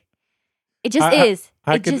like, It just I is.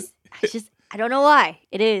 I It could just I don't know why.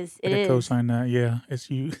 It is. I It could is. co-sign that. Yeah, it's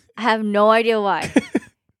you. I have no idea why.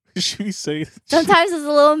 Should we say? Sometimes it's a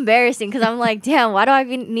little embarrassing because I'm like, damn, why do I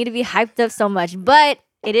need to be hyped up so much? But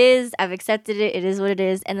it is. I've accepted it. It is what it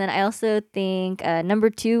is. And then I also think number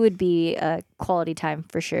 2 would be quality time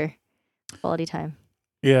for sure. Quality time.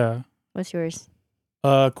 Yeah. What's yours?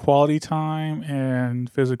 Quality time and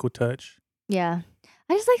physical touch. Yeah.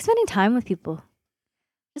 I just like spending time with people.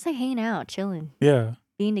 Just like hanging out, chilling, Yeah.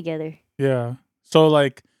 being together. Yeah. So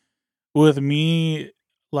like with me,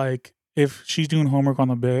 like if she's doing homework on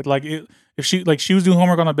the bed, like if she was doing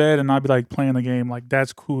homework on the bed and I'd be like playing the game, like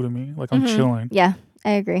that's cool to me. Like I'm chilling. Yeah,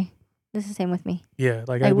 I agree. This is the same with me. Yeah,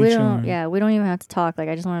 like Like I'd be chilling we don't even have to talk. Like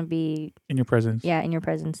I just want to be in your presence. in your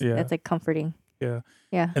presence. Yeah. That's like comforting. Yeah.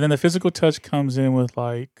 Yeah. And then the physical touch comes in with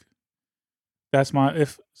like that's my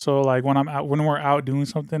like when we're out doing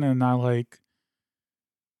something and I like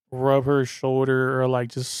rub her shoulder or like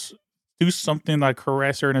just do something like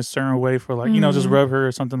caress her in a certain way for like just rub her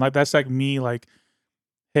or something like that's like me like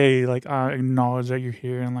hey like I acknowledge that you're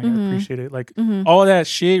here and like I appreciate it like all that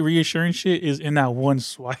shit reassuring shit is in that one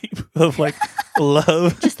swipe of like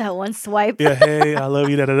love. Just that one swipe. Yeah, hey, I love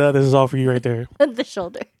you, this is all for you right there. The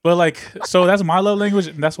shoulder. But like so that's my love language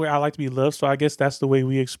and that's the way I like to be loved, so I guess that's the way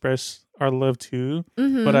we express our love too.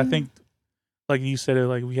 But I think like you said it,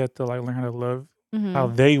 like we have to like learn how to love how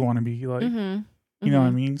they want to be like you know what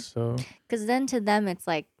I mean. So because then to them it's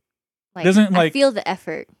like doesn't like I feel the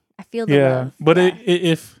effort, I feel the love. But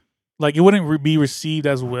if like it wouldn't be received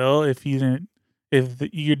as well if you didn't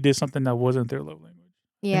you did something that wasn't their love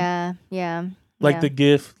language. Like the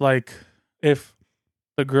gift, like if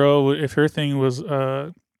the girl if her thing was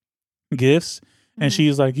gifts and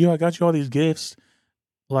she's like, yo, I got you all these gifts.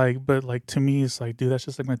 Like, but like to me, it's like, dude, that's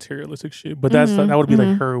just like materialistic shit. But that's that would be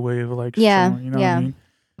like her way of like, showing, you know what I mean?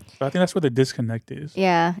 So I think that's where the disconnect is.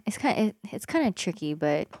 Yeah, it's kind of tricky,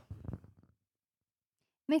 but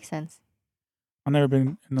makes sense. I've never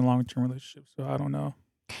been in a long term relationship, so I don't know.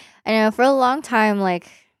 I know for a long time, like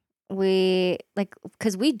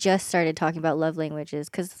because we just started talking about love languages.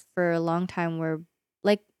 Because for a long time, we're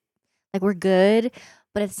like we're good.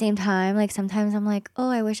 But at the same time, like sometimes I'm like, oh,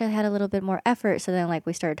 I wish I had a little bit more effort. So then like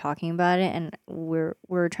we started talking about it and we're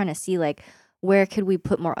trying to see like where could we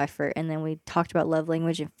put more effort. And then we talked about love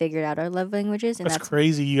language and figured out our love languages. And that's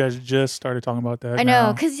crazy. You guys just started talking about that. I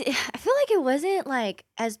know, because I feel like it wasn't like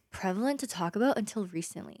as prevalent to talk about until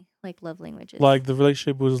recently, like love languages. Like the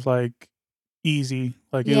relationship was like easy.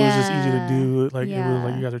 Like it was just easy to do. Like it was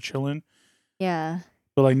like you guys are chilling. Yeah.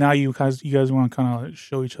 But like now you guys want to kind of like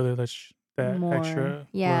show each other that more extra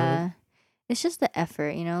love. It's just the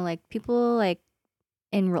effort, like people like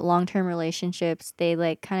in long-term relationships they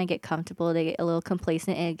like kind of get comfortable, they get a little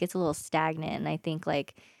complacent and it gets a little stagnant. And I think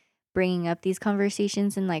like bringing up these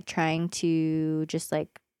conversations and like trying to just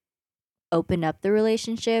like open up the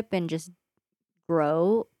relationship and just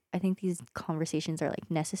grow, I think these conversations are like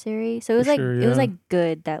necessary. So it was it was like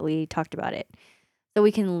good that we talked about it so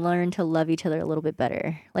we can learn to love each other a little bit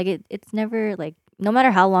better. Like it's never like no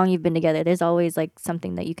matter how long you've been together, there's always like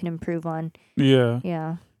something that you can improve on.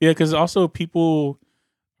 Yeah, because also people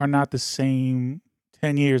are not the same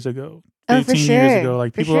 10 years ago, 15 years ago.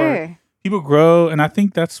 Like people grow, and I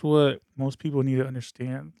think that's what most people need to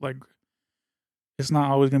understand. Like it's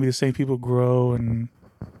not always gonna be the same. People grow, and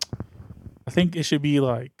I think it should be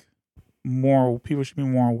like people should be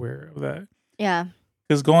more aware of that. Yeah,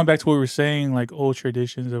 because going back to what we were saying, like old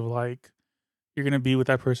traditions of like you're gonna be with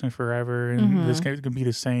that person forever, and this can be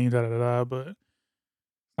the same, but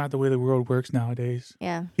it's not the way the world works nowadays.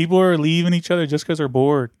 Yeah, people are leaving each other just because they're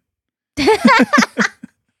bored.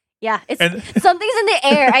 Yeah, something's in the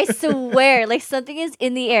air. I swear, like something is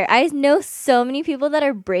in the air. I know so many people that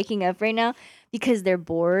are breaking up right now because they're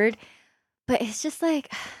bored, but it's just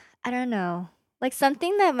like I don't know. Like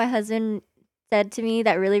something that my husband said to me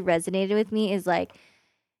that really resonated with me is like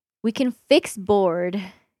we can fix bored.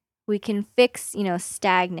 We can fix,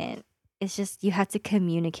 stagnant. It's just you have to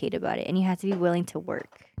communicate about it and you have to be willing to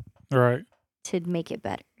work. Right. To make it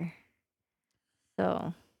better.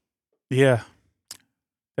 So. Yeah.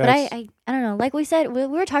 But I don't know. Like we said, we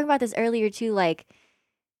were talking about this earlier too. Like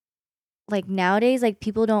nowadays, like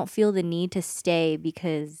people don't feel the need to stay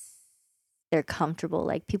because they're comfortable.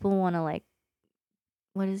 Like people want to like,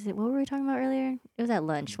 what is it? What were we talking about earlier? It was at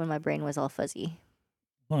lunch when my brain was all fuzzy.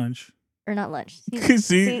 Lunch. Or not lunch.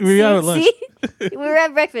 See, we got at lunch. We were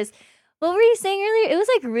at breakfast. What were you saying earlier? It was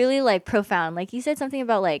like really like profound. Like you said something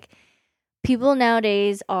about like people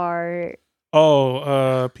nowadays are.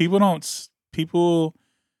 Oh, the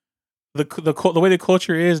way the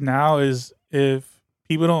culture is now is if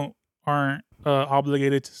people don't aren't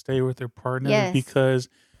obligated to stay with their partner Yes. because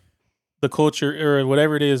the culture or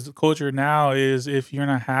whatever it is, the culture now is if you're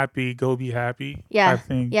not happy, go be happy Yeah. type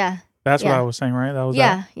thing. Yeah. That's what I Yeah. was saying, right? That was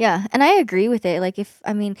that. Yeah. And I agree with it. Like,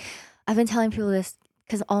 I've been telling people this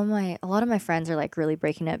because a lot of my friends are like really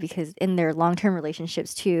breaking up because in their long-term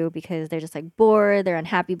relationships too, because they're just like bored, they're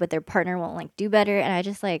unhappy, but their partner won't like do better. And I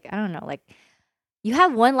just like, I don't know, like you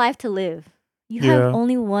have one life to live. You have Yeah.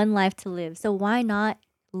 only one life to live. So why not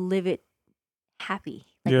live it happy?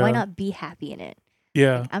 Like, why Yeah. not be happy in it?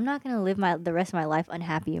 Yeah. Like, I'm not gonna live the rest of my life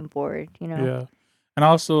unhappy and bored. You know? Yeah. And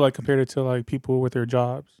also like compared it to like people with their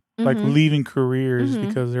jobs, like Mm-hmm. leaving careers Mm-hmm.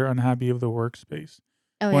 because they're unhappy of the workspace.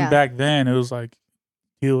 Oh When yeah. back then it was like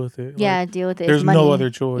deal with it. Yeah. Like Deal with it. It's there's money. no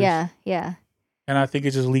other choice. Yeah. Yeah. And I think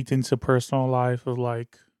it just leaked into personal life of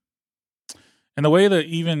like, and the way that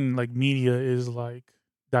even like media is like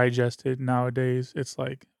digested nowadays, it's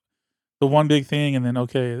like the one big thing and then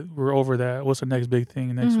okay, we're over that. What's the next big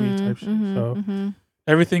thing next week type shit. So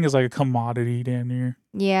everything is like a commodity damn near.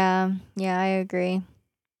 Yeah. Yeah. I agree.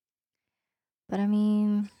 But I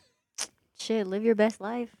mean, shit, live your best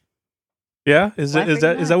life. Yeah, is Why freaking is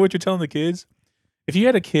not? that what you're telling the kids? If you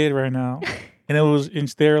had a kid right now and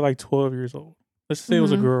they're like 12 years old, let's say it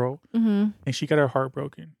was a girl Mm-hmm. and she got her heart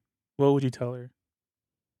broken, what would you tell her?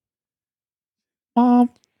 Mom,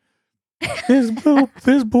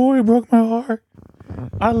 this boy broke my heart.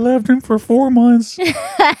 I loved him for 4 months.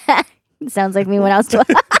 Sounds like me when I was 12.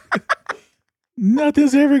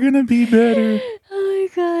 Nothing's ever gonna be better. Oh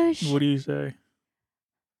my gosh. What do you say?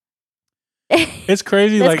 It's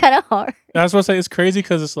crazy. That's like kind of hard. that's what I say. It's crazy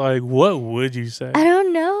because it's like, what would you say? I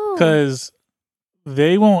don't know. Because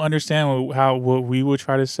they won't understand what we would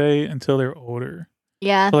try to say until they're older.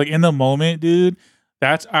 Yeah. So like in the moment, dude,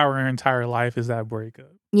 that's our entire life is that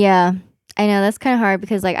breakup. Yeah. I know that's kind of hard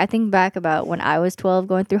because like I think back about when I was 12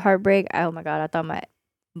 going through heartbreak. Oh my God, I thought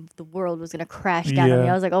the world was gonna crash down on me.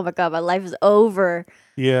 I was like, oh my God, my life is over.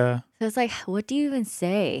 Yeah. So it's like, what do you even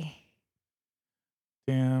say?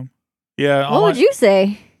 Damn. Yeah. What would you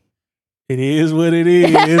say? It is what it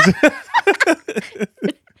is.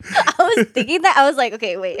 I was thinking that. I was like,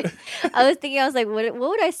 okay, wait. I was like, what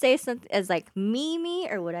would I say something as like me,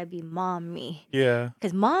 or would I be mom me? Yeah.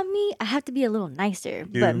 Because mom me, I have to be a little nicer.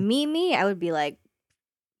 You. But me, I would be like,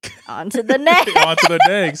 on to the next. On to the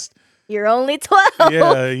next. You're only 12.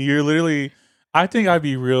 Yeah, you're literally. I think I'd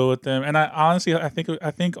be real with them, and I honestly, I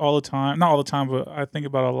think all the time, not all the time, but I think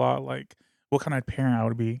about a lot, like what kind of parent I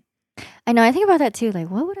would be. I know. I think about that too. Like,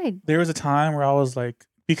 what would I? There was a time where I was like,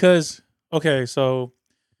 because okay, so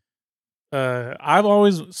I've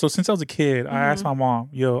always since I was a kid, I asked my mom,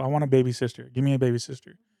 "Yo, I want a baby sister. Give me a baby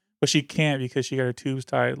sister," but she can't because she got her tubes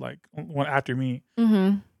tied like one after me.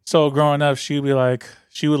 Mm-hmm. So growing up, she would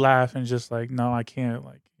laugh and just like, "No, I can't,"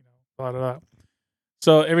 like blah blah blah.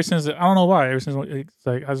 So ever since I don't know why, ever since it's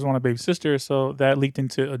like I just want a baby sister, so that leaked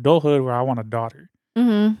into adulthood where I want a daughter.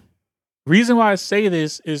 Mm-hmm. Reason why I say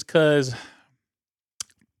this is because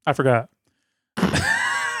I forgot.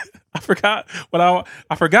 I forgot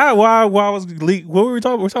why I was what were we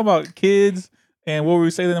talking? We're talking about kids and what were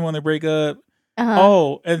we saying to them when they break up. Uh-huh.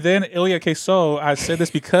 Oh, and then okay. So I said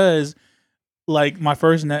this because like my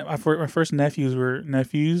first nephews were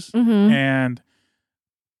nephews, and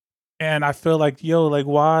I feel like like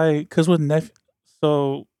why? Because with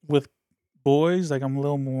with boys, like I'm a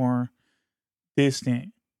little more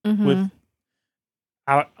distant. With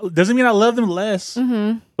doesn't mean I love them less,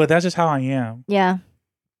 but that's just how I am. Yeah.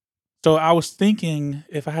 So I was thinking,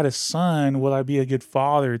 if I had a son, would I be a good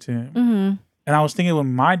father to him? And I was thinking with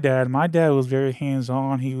my dad was very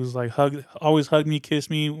hands-on. He was like always hugged me, kissed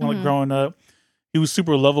me when like growing up. He was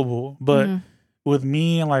super lovable. But with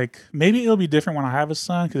me, like maybe it'll be different when I have a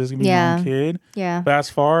son because it's gonna be my own kid. Yeah. But as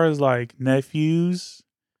far as like nephews,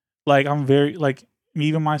 like I'm very like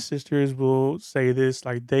even my sisters will say this.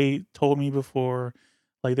 Like they told me before,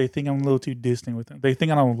 like they think I'm a little too distant with them. They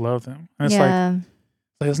think I don't love them. And it's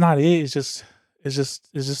like it's not it. It's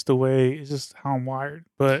just the way. It's just how I'm wired.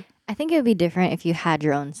 But I think it would be different if you had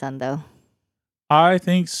your own son, though. I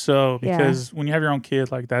think so because when you have your own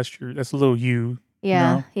kid, like that's a little you. Yeah,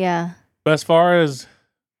 you know? yeah. But as far as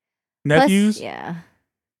nephews, plus,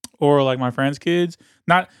 or like my friends' kids,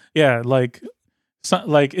 like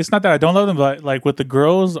like it's not that I don't love them, but like with the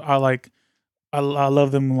girls, I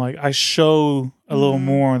love them. Like I show a little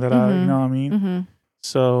more that I, you know what I mean.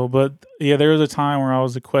 So, but yeah, there was a time where I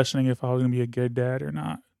was questioning if I was gonna be a good dad or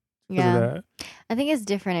not. Yeah, of that. I think it's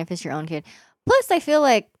different if it's your own kid. Plus, I feel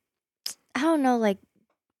like I don't know, like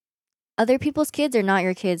other people's kids are not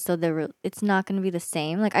your kids, so it's not gonna be the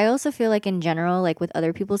same. Like I also feel like in general, like with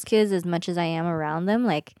other people's kids, as much as I am around them,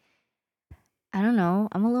 like I don't know.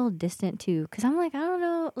 I'm a little distant too, because I'm like, I don't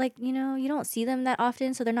know, like, you don't see them that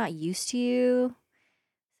often, so they're not used to you.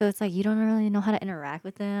 So it's like you don't really know how to interact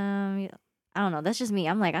with them. I don't know. That's just me.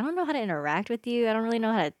 I'm like, I don't know how to interact with you. I don't really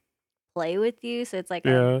know how to play with you. So it's like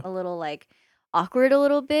I'm Yeah. a little like awkward a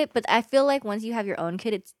little bit. But I feel like once you have your own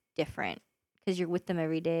kid, it's different because you're with them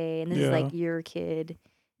every day, and this is Yeah. like your kid,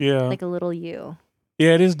 Yeah. like a little you.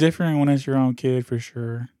 Yeah, it is different when it's your own kid for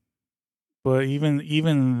sure. But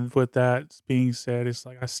even with that being said, it's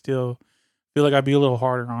like I still feel like I'd be a little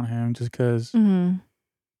harder on him just because Mm-hmm.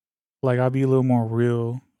 like I'd be a little more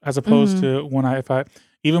real as opposed Mm-hmm. to when if I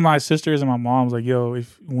even my sisters and my mom's like, yo,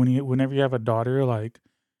 if whenever you have a daughter, like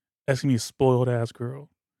that's gonna be a spoiled ass girl.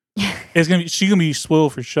 She gonna be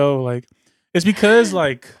spoiled for sure. Like it's because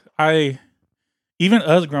like I even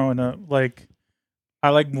us growing up, like I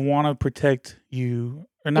like want to protect you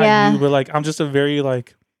or not Yeah. you, but like I'm just a very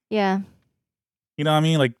like Yeah. you know what I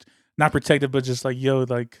mean, like not protective, but just like yo,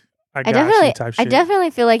 like I got you type I shit.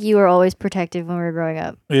 definitely feel like you were always protective when we were growing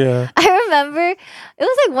up. Yeah. I remember it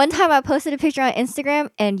was like one time I posted a picture on Instagram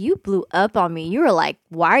and you blew up on me. You were like,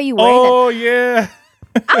 "Why are you wearing that?" Oh yeah.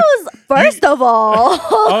 I was first of all.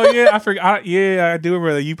 Oh yeah, I forgot. Yeah, I do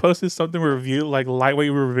remember that you posted something like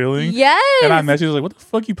lightweight revealing. Yes. And I messaged like, "What the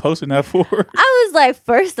fuck you posting that for?" I was like,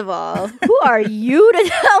 first of all, who are you to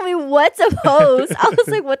tell me what to post? I was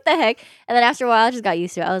like, what the heck? And then after a while, I just got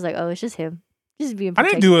used to it. I was like, oh, it's just him. Just being I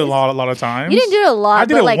protective. didn't do it a lot of times. You didn't do it a lot. I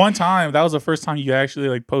did but it like, one time. That was the first time you actually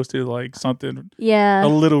like posted like something yeah, a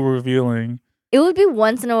little revealing. it would be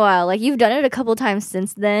once in a while. Like you've done it a couple times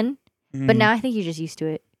since then, but Mhm. now I think you're just used to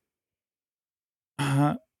it.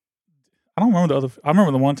 I don't remember the other. I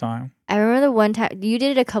remember the one time. I remember the one time you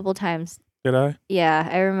did it a couple times. Did I? Yeah,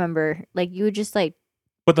 I remember. Like you would just like,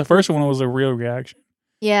 But the first one was a real reaction.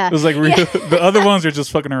 yeah, It was like real. Yeah. The other ones are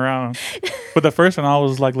just fucking around. But the first one, I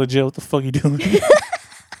was like, legit, what the fuck you doing?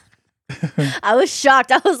 I was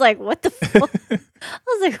shocked. I was like, what the fuck? I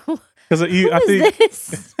was like, who Because I think is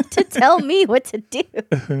this to tell me what to do?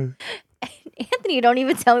 Anthony don't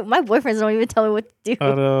even tell me. My boyfriends don't even tell me what to do.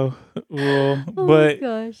 I know. Well, Oh but my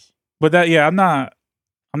gosh. but that yeah, I'm not.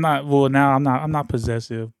 Well, now I'm not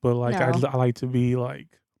possessive, but like No. I like to be like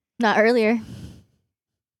Not earlier.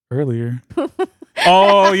 earlier.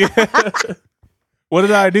 Oh yeah. What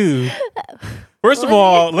did I do? First of What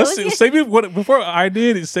all, did- let's what see, was say me what before I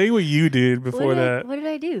did. Say what you did before that. What did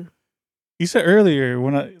I do? You said earlier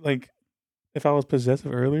when I like if I was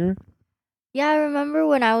possessive earlier. Yeah, I remember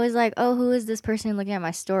when I was like, "Oh, who is this person looking at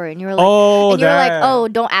my story?" And you were like, Oh, and you were like, that. "Oh,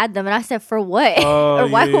 don't add them." And I said, "For what? Oh, or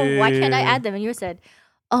why? yeah, Why can't I yeah. add them?" And you said,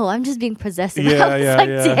 "Oh, I'm just being possessive." Yeah, I was yeah, like,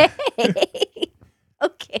 yeah. "Dang."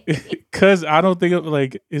 Okay. Because I don't think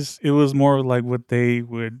it was more like what they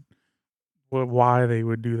would, why they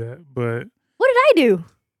would do that. But What did I do?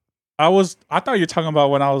 I thought you were talking about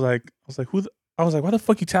when I was like I was like, why the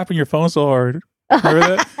fuck you tapping your phone so hard?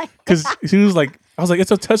 Remember that? Because she was like, I was like,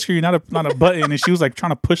 it's a touchscreen, not a button, and she was like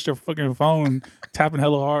trying to push the fucking phone, tapping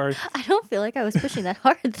hella hard. I don't feel like I was pushing that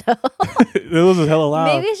hard though. It was hella loud.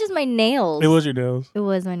 Maybe it's just my nails. It was your nails. It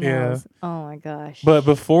was my Yeah. nails. Oh my gosh. But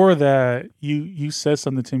before that, you said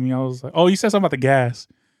something to me. I was like, oh, you said something about the gas.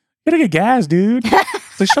 You gotta get gas, dude.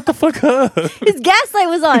 It's like, shut the fuck up. His gas light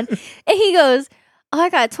was on, and he goes, "Oh, I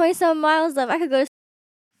got 27 miles left. I could go to."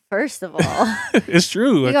 First of all, It's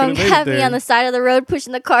true. you're gonna have me on the side of the road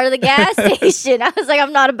pushing the car to the gas station. I was like,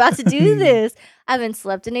 I'm not about to do this. I haven't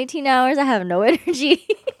slept in 18 hours. I have no energy.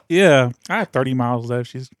 Yeah, I have 30 miles left.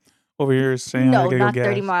 She's over here saying I No, gotta not go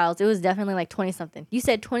 30 gas. miles. It was definitely like 20 something. You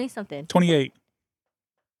said 20 something. 28.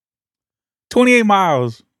 28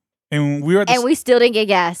 miles. And we were at the And we still didn't get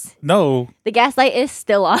gas. no, The gas light is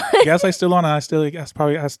still on. gas light's still on, and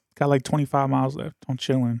I got like 25 miles left. I'm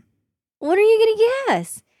chilling. When are you getting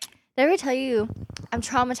gas? Did I ever tell you I'm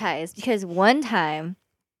traumatized because one time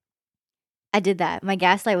I did that. My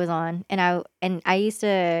gas light was on, and I used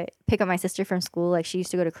to pick up my sister from school. Like she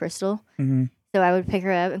used to go to Crystal, Hmm. so I would pick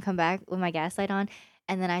her up and come back with my gas light on.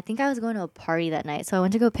 And then I think I was going to a party that night, so I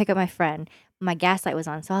went to go pick up my friend. My gas light was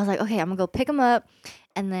on, so I was like, okay, I'm gonna go pick him up,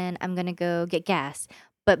 and then I'm gonna go get gas.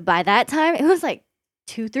 But by that time, it was like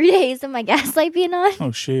 2-3 days of my gas light being on.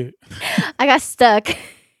 Oh shit. I got stuck.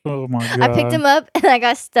 Oh my god. I picked him up and I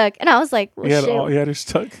got stuck, and I was like, well, shit. You had her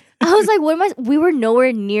stuck. I was like, what am I? We were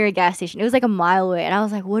nowhere near a gas station. It was like a mile away. And I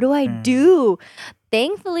was like, what do I do?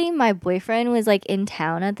 Thankfully, my boyfriend was like in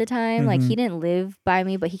town at the time. Like he didn't live by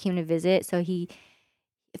me, but he came to visit. So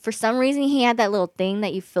for some reason, he had that little thing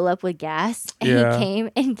that you fill up with gas. And Yeah. he came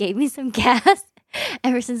and gave me some gas.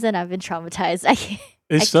 Ever since then, I've been traumatized. I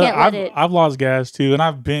can't let I've it. I've lost gas too, and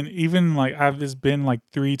I've been even like it's been like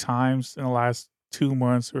 3 times in the last 2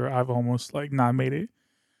 months where I've almost like not made it.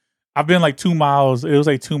 I've been like 2 miles. It was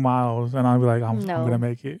like 2 miles, and I'll be like, I'm gonna No.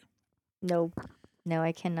 make it. Nope. No,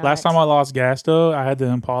 I cannot. Last time I lost gas though, I had the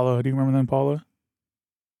Impala. Do you remember the Impala?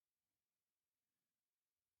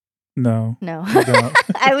 No. No. You don't.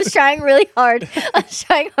 I was trying really hard. I was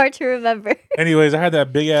trying hard to remember. Anyways, I had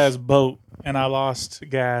that big ass boat, and I lost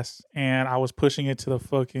gas, and I was pushing it to the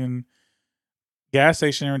fucking gas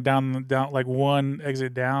station or down like one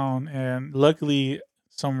exit down, and luckily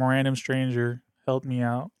some random stranger helped me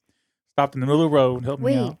out. Stopped in the middle of the road and helped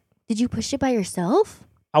me Wait, out. did you push it by yourself?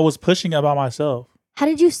 I was pushing it by myself. How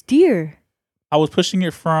did you steer? I was pushing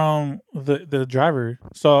it from the driver,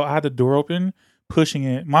 so I had the door open, pushing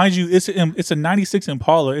it. Mind you, it's a '96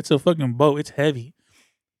 Impala. It's a fucking boat. It's heavy.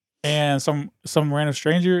 And some random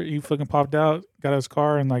stranger, he fucking popped out, got his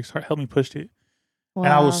car, and like helped me push it. Wow.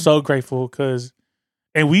 And I was so grateful because,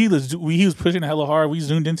 and he was pushing hella hard. We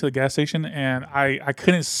zoomed into the gas station, and I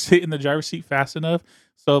couldn't sit in the driver's seat fast enough,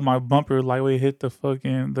 so my bumper lightweight hit the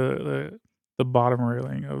fucking the bottom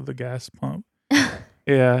railing of the gas pump.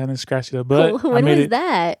 Yeah, and it scratched it up. But when was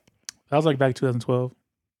that? That was like back 2012.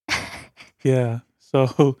 Yeah.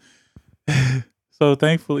 So so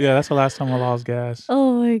thankfully, yeah, that's the last time I lost gas.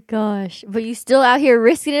 Oh my gosh! But you still out here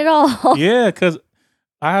risking it all. Yeah, because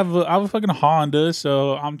I have a fucking Honda,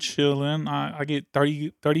 so I'm chilling. I get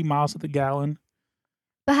 30 miles at the gallon.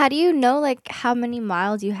 But how do you know like how many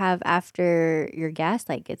miles you have after your gas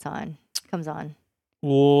light comes on?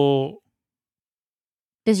 Well,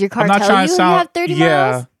 does your car I'm not tell trying you to you sound, have 30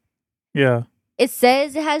 miles? Yeah. It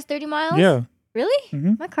says it has 30 miles? Yeah. Really?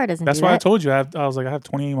 Mm-hmm. My car doesn't That's do why that. I told you. I was like, I have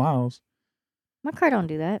 28 miles. My car don't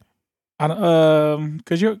do that.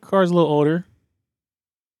 Because your car's a little older.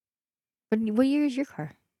 What year is your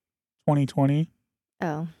car? 2020.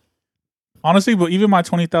 Oh. Honestly, but even my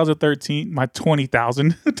 2013, my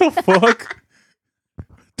 20,000, what the fuck?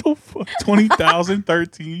 The fuck?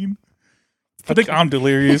 20,013? I think I'm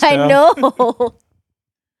delirious I now. know.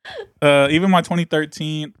 Even my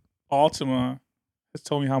 2013 Altima has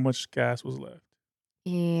told me how much gas was left.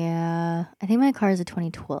 Yeah. I think my car is a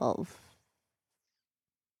 2012.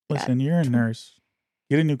 Listen, you're a nurse.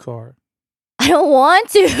 Get a new car. I don't want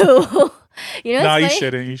to. You know, No, it's you funny?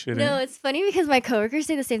 shouldn't. You shouldn't. No, it's funny because my coworkers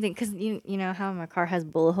say the same thing because you know how my car has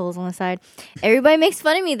bullet holes on the side. Everybody makes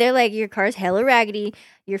fun of me. They're like, "Your car's hella raggedy.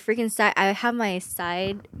 Your freaking side." I have my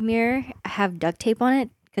side mirror. I have duct tape on it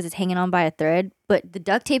because it's hanging on by a thread, but the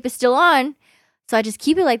duct tape is still on. So I just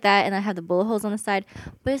keep it like that, and I have the bullet holes on the side.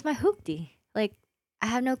 But it's my hoopty. Like I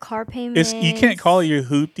have no car payment. You can't call it your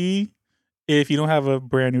hoopty if you don't have a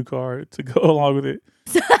brand new car to go along with it.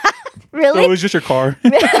 Really? So it was just your car.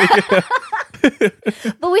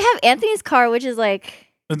 But we have Anthony's car, which is like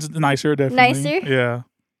It's nicer, definitely. Nicer? Yeah.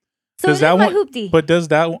 so Does it that is my one- hoopty. But does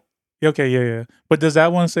that one? Okay, yeah. But does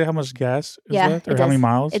that one say how much gas is left or it how many does.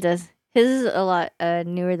 miles? It does. His is a lot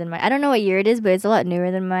newer than mine. I don't know what year it is, but it's a lot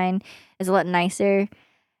newer than mine. It's a lot nicer,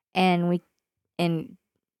 and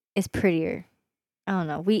it's prettier. I don't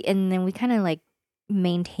know. Then we kind of like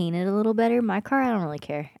maintain it a little better. My car, I don't really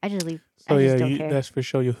care. I just leave. So I yeah, just don't care. that's for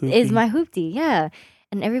sure your hoopty. It's my hoopty, yeah.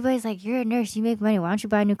 And everybody's like, "You're a nurse. You make money. Why don't you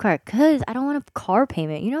buy a new car?" Cause I don't want a car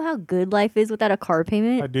payment. You know how good life is without a car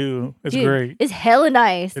payment. I do. It's Dude, great. It's hella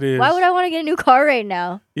nice. It is. Why would I want to get a new car right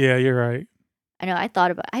now? Yeah, you're right. I know.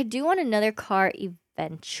 I do want another car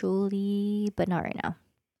eventually, but not right now.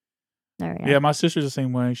 Not right now. Yeah, my sister's the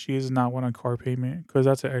same way. She does not want a car payment because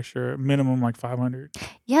that's an extra minimum like $500.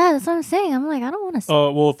 Yeah, that's what I'm saying. I'm like, I don't want to.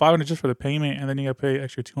 Oh, well, $500 just for the payment, and then you got to pay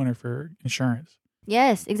extra $200 for insurance.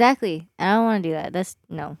 Yes, exactly. I don't want to do that. That's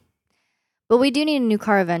no. But we do need a new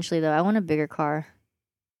car eventually, though. I want a bigger car.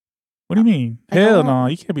 What do you mean? I Hell don't- no,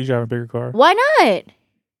 you can't be driving a bigger car. Why not?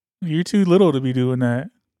 You're too little to be doing that.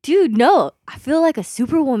 Dude, no. I feel like a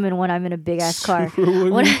superwoman when I'm in a big ass car.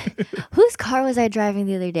 Superwoman? When whose car was I driving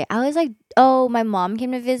the other day? I was like, oh, my mom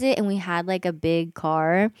came to visit and we had like a big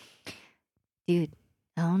car. Dude,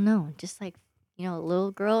 I don't know. Just like, a little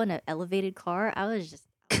girl in an elevated car. I was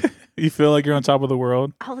You feel like you're on top of the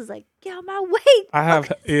world? like, get out my way. I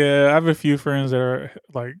have a few friends that are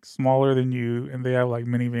like smaller than you, and they have like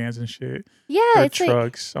minivans and shit. Yeah, Or it's like,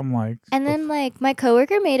 trucks. I'm like, and then like my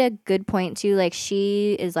coworker made a good point too. Like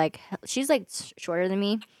she's like shorter than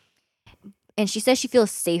me, and she says she feels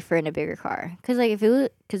safer in a bigger car. Cause like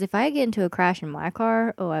if I get into a crash in my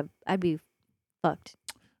car, I'd be fucked.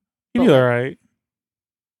 you'd be all right.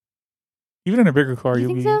 Even in a bigger car, You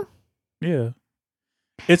you'll think be. so? Yeah.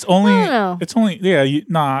 It's only. I don't know. It's only. Yeah.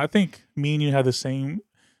 I think me and you have the same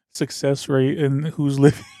success rate in who's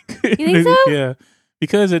living. You think so? Yeah.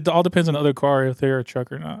 Because it all depends on the other car if they're a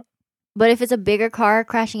truck or not. But if it's a bigger car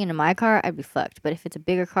crashing into my car, I'd be fucked. But if it's a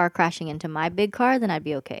bigger car crashing into my big car, then I'd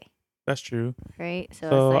be okay. That's true. Right? So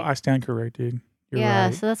it's So like, I stand corrected. You're yeah,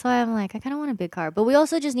 right. so that's why I'm like, I kind of want a big car. But we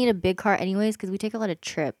also just need a big car anyways because we take a lot of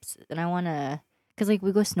trips. And I want to, because like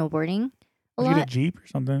we go snowboarding a Let's get a lot. Jeep or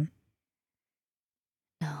something.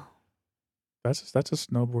 No. That's a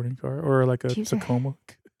snowboarding car or like a Jeeps are- Tacoma.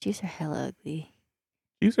 Jeeps are hella ugly.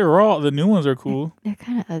 These are all the new ones are cool. They're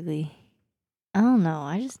kind of ugly. I don't know.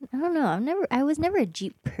 I don't know. I was never a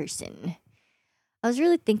Jeep person. I was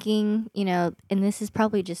really thinking, and this is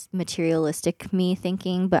probably just materialistic me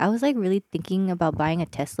thinking, but I was like really thinking about buying a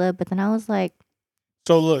Tesla, but then I was like,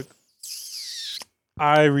 So look,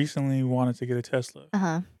 I recently wanted to get a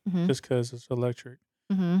Tesla just because it's electric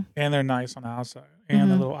and they're nice on the outside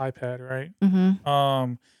and the little iPad, right?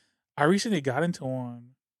 I recently got into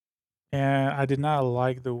one and I did not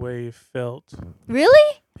like the way it felt.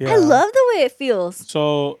 Really? Yeah. I love the way it feels.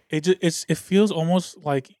 So it feels almost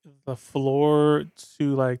like the floor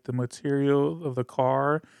to like the material of the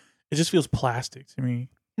car. It just feels plastic to me.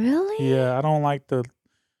 Really? Yeah, I don't like the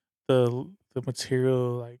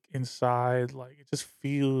material like inside. Like it just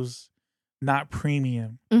feels not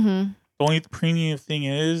premium. Mm-hmm. The only premium thing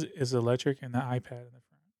is electric and the iPad in the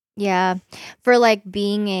front. Yeah. For like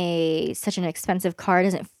being such an expensive car, it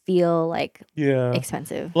doesn't feel like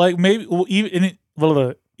expensive. Like maybe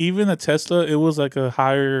even the Tesla, it was like a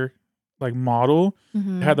higher like model.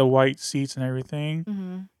 It had the white seats and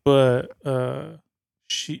everything. But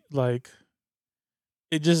she like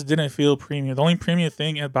it just didn't feel premium. The only premium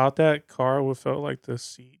thing about that car would felt like the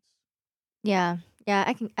seats. Yeah.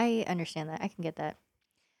 Yeah, I understand that. I can get that.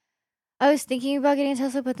 I was thinking about getting a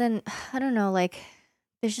Tesla, but then I don't know, like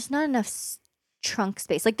there's just not enough trunk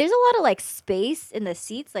space. Like there's a lot of like space in the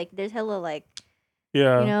seats. Like there's hella like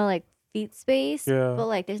like seat space. Yeah. But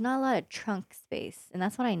like there's not a lot of trunk space. And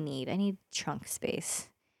that's what I need. I need trunk space.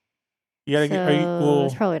 Yeah, so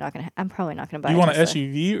it's probably not I'm probably not gonna buy you want Tesla.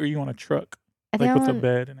 an SUV or you want a truck? I think like with a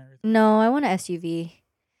bed and everything. No, I want an SUV.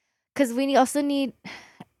 Because we also need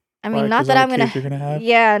I mean, Why? not 'Cause that all I'm the gonna kids you're gonna have?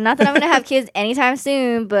 Yeah, not that I'm gonna have kids anytime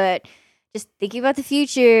soon, but just thinking about the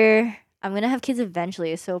future, I'm gonna have kids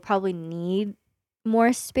eventually, so probably need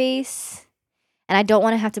more space. And I don't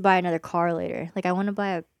want to have to buy another car later. Like I want to buy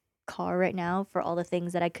a car right now for all the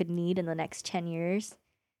things that I could need in the next 10 years.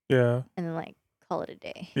 Yeah. And then like call it a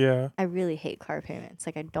day. Yeah. I really hate car payments.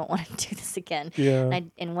 Like I don't want to do this again. Yeah.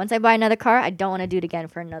 And once I buy another car, I don't want to do it again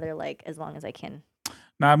for another like as long as I can.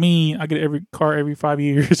 Not me. I get every car every 5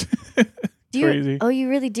 years. Crazy. Oh, you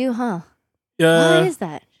really do, huh? Yeah. Why is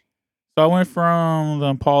that? So I went from the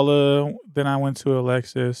Impala, then I went to a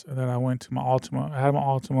Lexus, and then I went to my Altima. I had my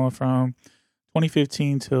Altima from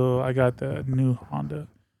 2015 till I got the new Honda.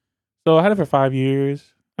 So I had it for 5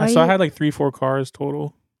 years. I had like 3-4 cars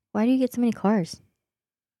total. Why do you get so many cars?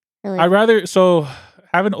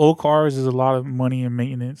 Having old cars is a lot of money and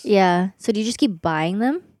maintenance. Yeah. So do you just keep buying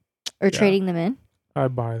them or trading them in? I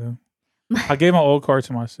buy them. I gave my old car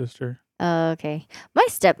to my sister. Oh, okay. My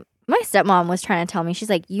stepmom was trying to tell me, she's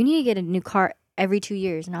like, you need to get a new car every 2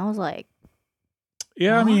 years. And I was like,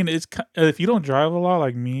 yeah, what? I mean, it's if you don't drive a lot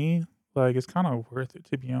like me, like it's kind of worth it,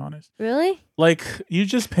 to be honest. Really? Like you're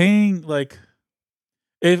just paying like,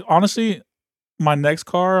 if honestly, my next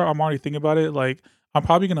car, I'm already thinking about it. Like I'm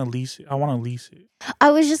probably gonna lease it. I want to lease it.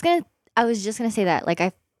 I was just gonna say that.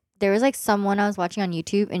 Like there was like someone I was watching on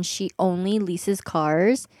YouTube and she only leases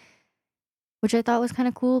cars, which I thought was kind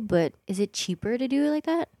of cool. But is it cheaper to do it like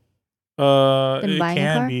that? It buying a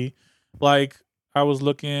can car? be. Like I was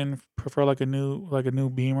prefer like a new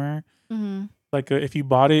Beamer. Mm-hmm. Like if you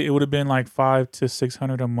bought it, it would have been like $500 to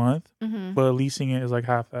 $600 a month. Mm-hmm. But leasing it is like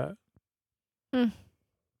half that.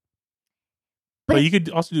 But you could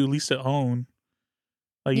also do lease to own.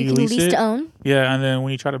 Like you can lease lease it, to own? Yeah, and then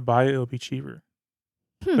when you try to buy it, it'll be cheaper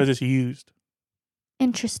because it's used.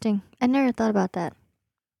 Interesting. I never thought about that.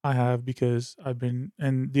 I have, because I've been,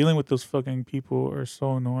 and dealing with those fucking people are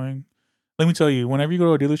so annoying. Let me tell you, whenever you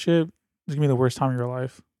go to a dealership, it's gonna be the worst time of your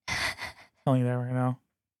life. I'm telling you that right now.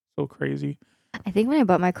 So crazy. I think when I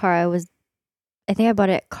bought my car, I think I bought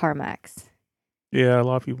it at CarMax. Yeah, a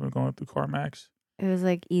lot of people are going through CarMax. It was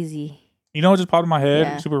like easy. You know what just popped in my head?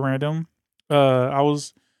 Yeah. Super random. I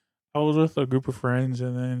was with a group of friends,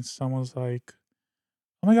 and then someone's like,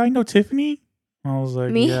 "Oh my god, you know Tiffany?" And I was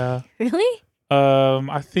like, Me? "Yeah." Really?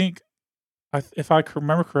 I think, if I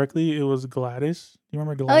remember correctly, it was Gladys. Do you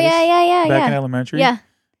remember Gladys? Oh yeah. Back in elementary. Yeah.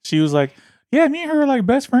 She was like, "Yeah, me and her were like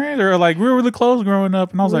best friends, or like we were really close growing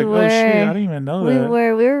up." And I was like, "Oh shit, I didn't even know that."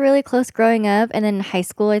 We were really close growing up, and then in high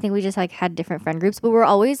school, I think we just like had different friend groups, but we're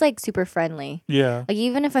always like super friendly. Yeah. Like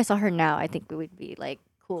even if I saw her now, I think we would be like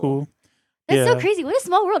cool. That's so Yeah. crazy. What a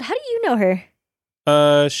small world. How do you know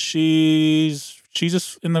her? She's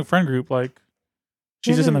just in the friend group. Like,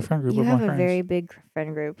 she's just in the friend group You of my have a friends. very big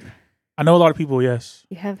friend group. I know a lot of people. Yes.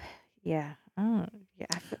 You have, yeah. Oh, yeah.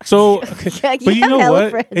 So, okay. Yeah, But you have know hella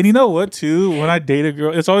what? friends. And you know what too? When I date a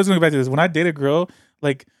girl, it's always going back to this. When I date a girl,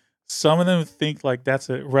 like some of them think like that's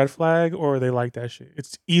a red flag or they like that shit.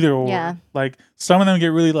 It's either or. Yeah. Like some of them get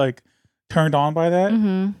really like turned on by that, Mm-hmm.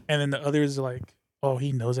 and then the others are like, oh,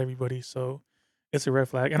 he knows everybody, so it's a red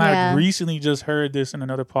flag. And Yeah. I recently just heard this in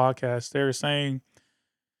another podcast. They were saying,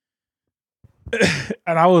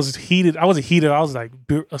 and I was heated. I was like,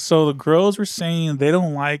 so the girls were saying they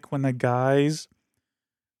don't like when the guys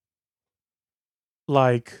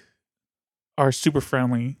like are super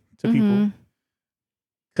friendly to people Mm-hmm.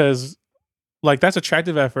 because like that's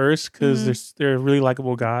attractive at first because they're a really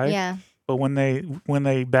likable guy. Yeah. But when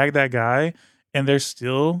they bag that guy and they're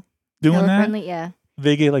still doing Hella that, friendly, yeah.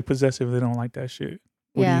 they get like possessive. They don't like that shit.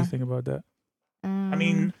 What do Yeah. you think about that? I I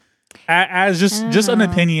mean, as just an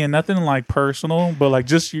opinion, nothing like personal, but like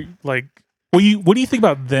just you like what do you think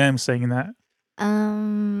about them saying that?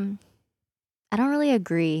 I don't really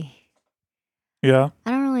agree. Yeah,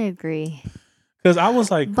 I don't really agree. because I was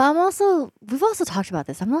like, But we've also talked about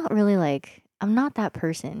this. I'm not really like, I'm not that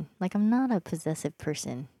person. Like, I'm not a possessive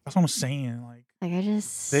person. that's what I'm saying. Like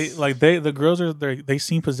Like, the girls are they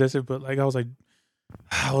seem possessive, but like I was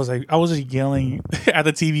just yelling at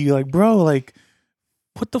the TV like, bro, like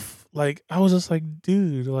what the like I was just like,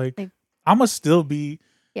 dude, like I must still be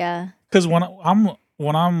yeah. because when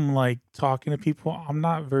I'm like talking to people, I'm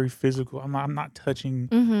not very physical. I'm not touching,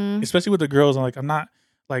 Mm-hmm. especially with the girls. I'm not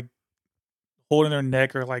like holding their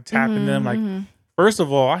neck or like tapping them. Like Mm-hmm. first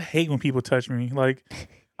of all, I hate when people touch me. Like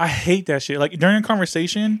I hate that shit. Like during a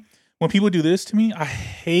conversation, when people do this to me, I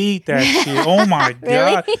hate that shit. Oh my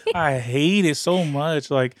god, Really? I hate it so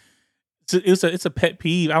much. Like it's a pet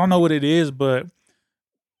peeve. I don't know what it is, but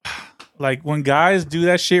like when guys do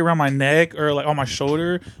that shit around my neck or like on my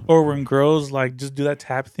shoulder, or when girls like just do that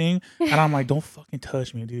tap thing, and I'm like, don't fucking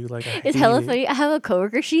touch me, dude. Like It's hate hella it. funny. I have a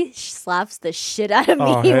coworker. She slaps the shit out of me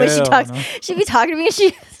Oh, when she hell talks. no. She be talking to me and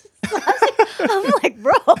she slaps me. I'm like,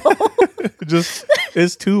 bro. Just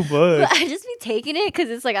it's too much. But I just be taking it because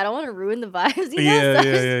it's like I don't want to ruin the vibes. You know? Yeah, So I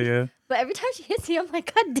just- yeah. But every time she hits me, I'm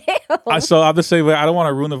like, God damn. So I'm just saying, but I don't want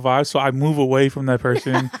to ruin the vibe, so I move away from that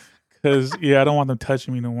person because I don't want them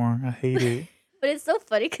touching me no more. I hate it. But it's so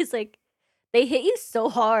funny because like they hit you so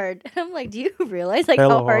hard. And I'm like, do you realize like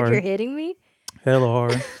Hella how hard hard. you're hitting me? Hella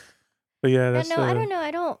hard. But yeah, that's I don't know.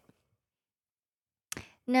 I don't.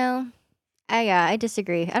 No, I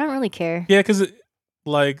disagree. I don't really care. yeah, because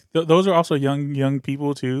like those are also young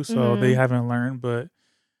people too, so they Mhm. haven't learned. But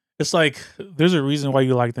it's like there's a reason why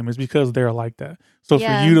you like them. It's because they're like that. So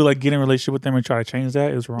Yeah. for you to like get in a relationship with them and try to change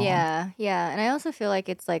that is wrong. Yeah, and I also feel like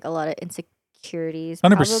it's like a lot of insecurities.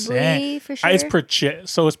 100%. Probably for sure.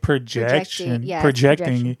 It's so it's projection. Yeah, it's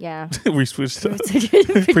Projecting. Yeah. We switched up.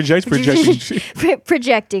 projecting.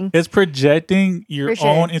 Projecting. It's projecting your For sure.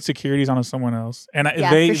 own insecurities onto someone else, and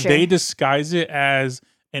Yeah, they for sure. they disguise it as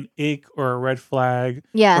an ick or a red flag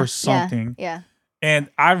Yeah. or something. Yeah. And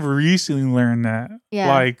I've recently learned that, Yeah.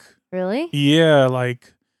 like, Really? yeah,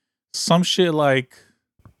 like some shit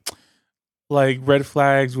like red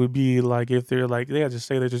flags would be like if they're like they just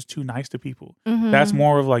say they're just too nice to people. Mm-hmm. That's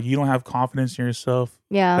more of like you don't have confidence in yourself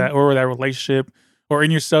Yeah. or that relationship or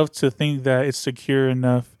in yourself to think that it's secure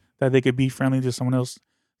enough that they could be friendly to someone else,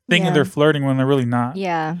 thinking Yeah. they're flirting when they're really not.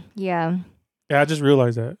 Yeah. Yeah, I just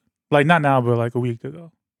realized that. Like not now, but like a week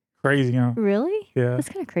ago. Crazy, huh? Really? Yeah, That's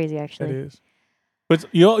kind of crazy, it actually. is. But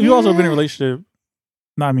you also been in a Yeah. relationship,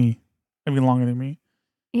 not me. Maybe longer than me.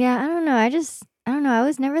 Yeah, I don't know. I don't know. I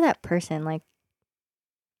was never that person. Like,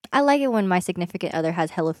 I like it when my significant other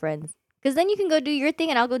has hella friends. Because then you can go do your thing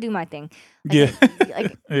and I'll go do my thing. Yeah.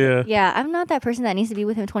 Like, Yeah. yeah, I'm not that person that needs to be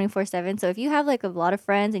with him 24/7. So if you have like a lot of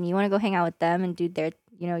friends and you want to go hang out with them and do their,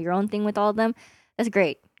 your own thing with all of them, that's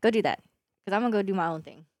great. Go do that. Because I'm going to go do my own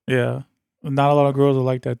thing. Yeah. Not a lot of girls are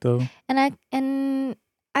like that though. And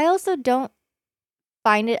I also don't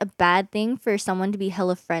find it a bad thing for someone to be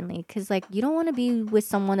hella friendly. Because, like, you don't want to be with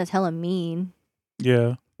someone that's hella mean.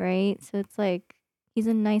 Yeah. Right? So it's like, he's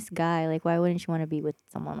a nice guy. Like, why wouldn't you want to be with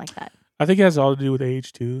someone like that? I think it has all to do with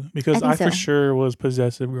age too. Because I I think for so. sure was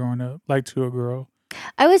possessive growing up, like to a girl.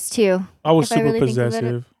 I was too. I was If I super really think about it,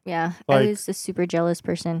 possessive. Yeah. Like- I was a super jealous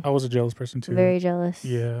person. I was a jealous person too. Very jealous.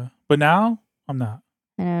 Yeah. But now I'm not.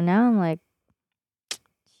 I know. Now I'm like,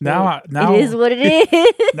 Now shit, now it is what it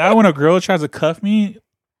is. now when a girl tries to cuff me,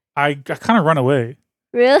 I kind of run away.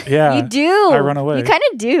 Really? Yeah, You do. I run away. You kind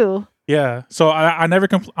of do. Yeah. So I never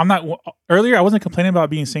I'm not earlier. I wasn't complaining about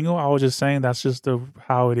being single. I was just saying that's just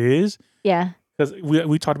how it is. Yeah. Because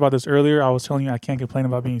we talked about this earlier. I was telling you I can't complain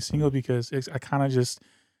about being single because I kind of just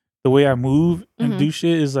the way I move and do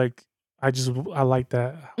shit is like I like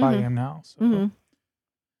that how I am now. So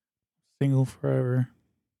single forever.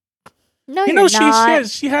 No, You you're know not.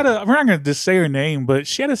 she had a we're not gonna just say her name, but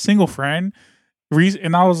she had a single friend.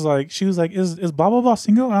 And I was like, she was like, is blah blah blah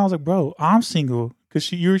single? And I was like, bro, I'm single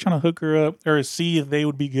because you were trying to hook her up or see if they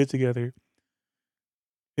would be good together.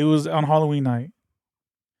 It was on Halloween night.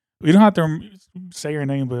 We don't have to say her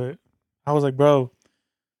name, but I was like, bro,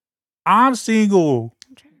 I'm single.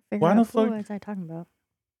 I'm trying to figure Why the out who fuck? was I talking about.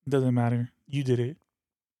 It doesn't matter. You did it.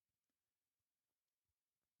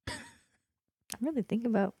 I'm really thinking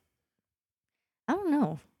about. I don't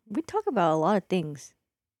know. We talk about a lot of things.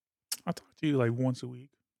 I talk to you like once a week.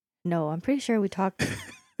 No, I'm pretty sure we talk.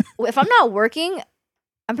 If I'm not working,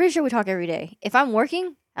 I'm pretty sure we talk every day. If I'm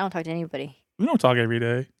working, I don't talk to anybody. We don't talk every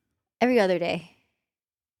day. Every other day.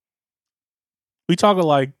 We talk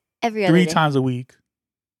like Every other 3 day. times a week.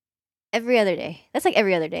 Every other day. That's like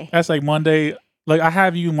every other day. That's like Monday. Like I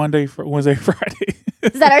have you Monday, Wednesday, Friday.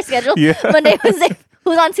 Is that our schedule? Yeah. Monday, Wednesday.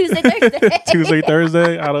 Who's on Tuesday, Thursday? Tuesday,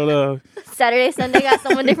 Thursday. I don't know. Saturday, Sunday got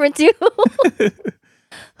someone different too.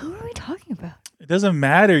 Who are we talking about? It doesn't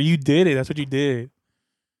matter. You did it. That's what you did.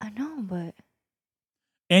 I know, but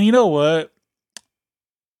And you know what?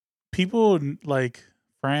 People like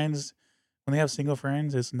friends when they have single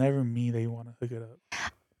friends. It's never me. They want to hook it up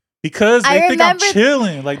because they think I'm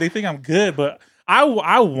chilling. Like they think I'm good, but I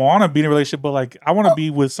want to be in a relationship, but like I want to be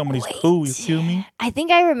with somebody who's cool. You feel me? I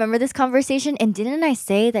think I remember this conversation, and didn't I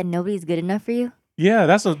say that nobody's good enough for you? Yeah,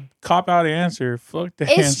 that's a cop out answer. Fuck that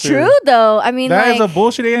answer. It's true though. I mean, that like, is a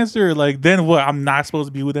bullshit answer. Like then what? I'm not supposed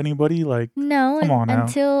to be with anybody. Like no. Come on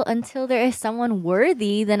now. Until there is someone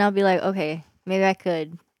worthy, then I'll be like, okay, maybe I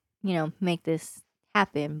could, make this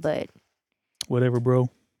happen. But whatever, bro.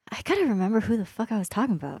 I gotta remember who the fuck I was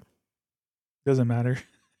talking about. Doesn't matter.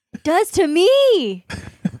 It does to me.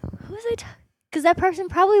 Who was I? Because that person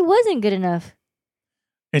probably wasn't good enough.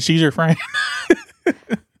 And she's your friend.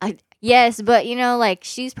 Yes, but like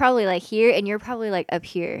she's probably like here, and you're probably like up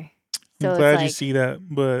here. So I'm glad it's you like, see that,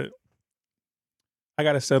 but I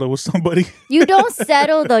gotta settle with somebody. You don't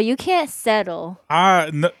settle though. You can't settle.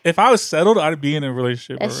 If I was settled, I'd be in a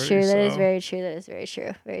relationship. That's already, true. so. That is very true. That is very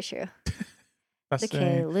true. Very true. That's It's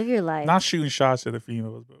okay. Live your life. Not shooting shots at the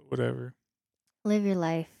females, but whatever. Live your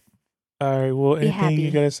life. All right. Well, Be anything happy. you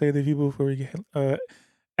gotta say to the people before we get?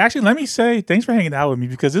 Actually, let me say thanks for hanging out with me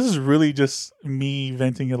because this is really just me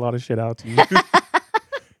venting a lot of shit out to you,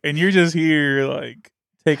 and you're just here like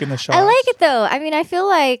taking the shots. I like it though. I mean, I feel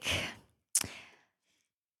like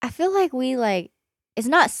we like it's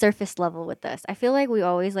not surface level with us. I feel like we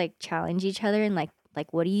always like challenge each other and like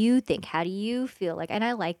what do you think? How do you feel? Like, and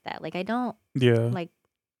I like that. Like, I don't like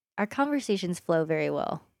our conversations flow very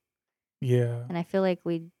well. Yeah. And I feel like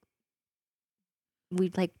we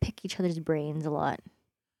like pick each other's brains a lot.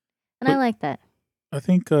 And I like that. I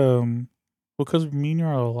think because me and you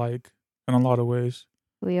are alike in a lot of ways.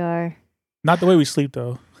 We are. Not the way we sleep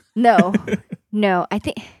though. No. No. I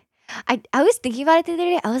think I was thinking about it the other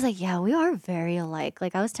day. I was like, yeah, we are very alike.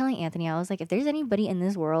 Like I was telling Anthony, I was like, if there's anybody in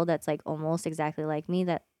this world that's like almost exactly like me,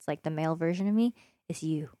 that's like the male version of me, it's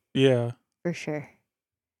you. Yeah. For sure.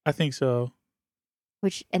 I think so.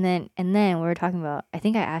 And then we were talking about, I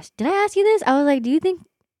think did I ask you this? I was like, do you think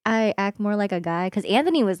I act more like a guy? Because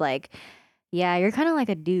Anthony was like, yeah, you're kind of like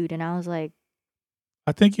a dude. And I was like,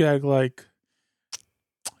 I think you act like,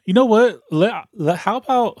 you know what? How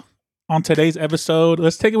about on today's episode,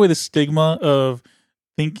 let's take away the stigma of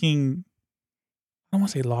thinking, I don't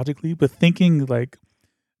want to say logically, but thinking like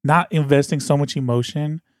not investing so much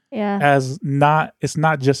emotion as it's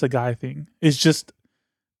not just a guy thing. It's just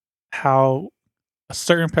how a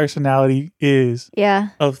certain personality is. Yeah.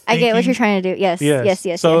 I get what you're trying to do.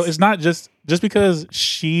 Yes. So it's not just because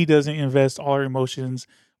she doesn't invest all her emotions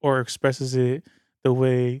or expresses it the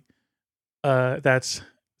way that's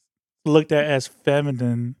looked at as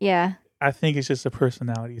feminine. Yeah. I think it's just a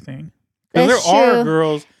personality thing. Because there are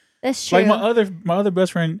girls. That's true. Like my other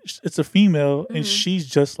best friend, it's a female, and she's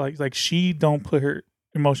just like she don't put her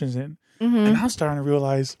emotions in. And I'm starting to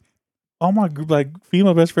realize all my like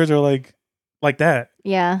female best friends are like that.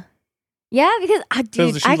 Yeah. Yeah, because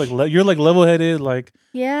she's like you're like level headed, like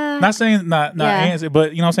not saying not answer,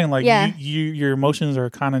 but you know what I'm saying, like your emotions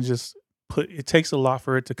are kind of just it takes a lot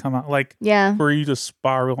for it to come out, like for you to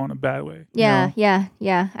spiral in a bad way. Yeah.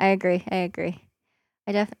 I agree. I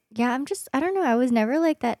don't know. I was never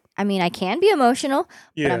like that. I mean, I can be emotional,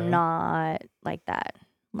 but I'm not like that.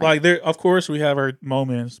 Like there, of course, we have our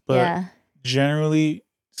moments, but yeah. generally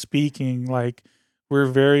speaking, like we're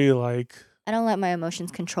very like I don't let my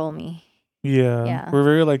emotions control me. yeah, we're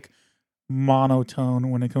very like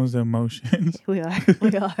monotone when it comes to emotions. We are.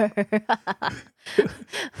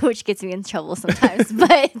 Which gets me in trouble sometimes,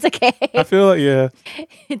 but it's okay. I feel like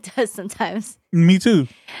It does sometimes. me too.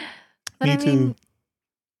 But Me I too. mean,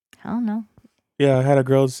 I don't know. Yeah, I had a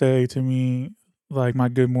girl say to me like my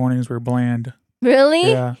good mornings were bland. Really?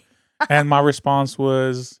 Yeah, and my response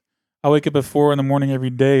was, "I wake up at 4 a.m. every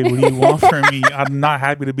day. What do you want from me? I'm not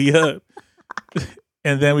happy to be up."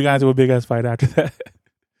 And then we got into a big ass fight after that.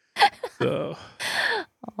 So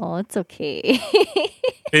Oh, it's okay.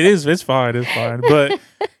 it is. It's fine. It's fine.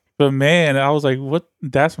 But man, I was like, what?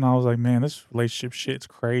 That's when I was like, man, this relationship shit's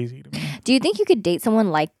crazy to me. Do you think you could date someone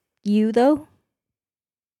like you though?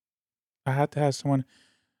 I had to have someone.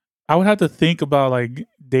 I would have to think about like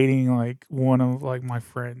dating like one of like my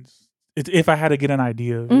friends if I had to get an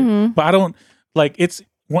idea of it. Mm-hmm. But I don't like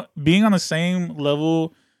being on the same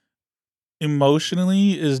level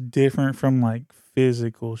emotionally is different from like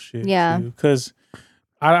physical shit. Yeah. Because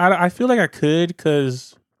I feel like I could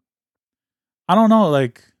because I don't know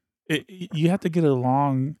like you have to get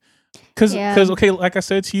along because okay, like I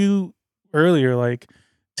said to you earlier, like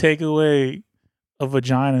take away a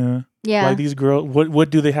vagina. Yeah. Like these girls, what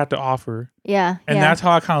do they have to offer? Yeah. And that's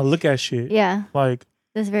how I kind of look at shit. Yeah. Like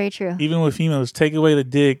that's very true. even with females, take away the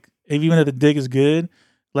dick. Even if the dick is good,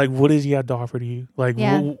 like what does he have to offer to you? Like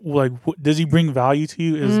does he bring value to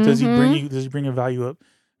you? Does he bring a value up,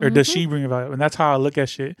 or does she bring a value up? And that's how I look at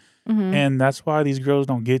shit. Mm-hmm. And that's why these girls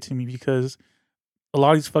don't get to me because a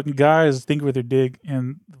lot of these fucking guys think with their dick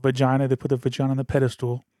and vagina. They put the vagina on the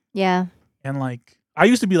pedestal. Yeah. And like I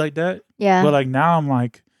used to be like that. Yeah. But like now I'm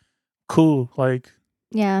like. Cool, like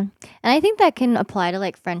yeah, and I think that can apply to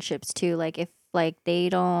like friendships too. Like if like they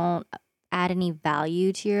don't add any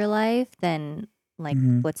value to your life, then like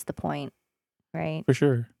what's the point, right? For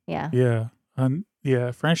sure. Yeah.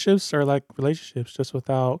 Yeah. Friendships are like relationships, just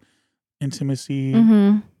without intimacy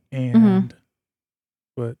and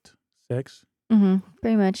what sex.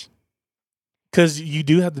 Pretty much. Because you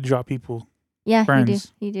do have to drop people. Yeah,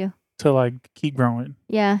 friends, you do to like keep growing.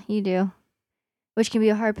 Yeah, you do. Which can be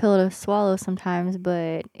a hard pill to swallow sometimes,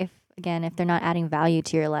 but if they're not adding value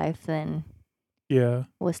to your life, then yeah,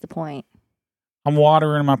 what's the point? I'm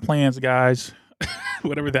watering my plants, guys.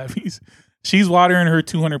 Whatever that means. She's watering her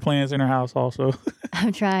 200 plants in her house also.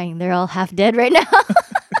 I'm trying. They're all half dead right now.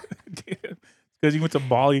 Because you went to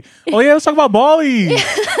Bali. Oh yeah, let's talk about Bali.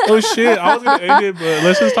 Oh shit, I was gonna end it, but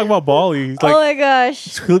let's just talk about Bali. Like, oh my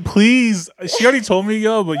gosh. Please. She already told me,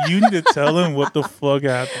 yo, but you need to tell him what the fuck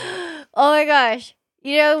happened. Oh my gosh.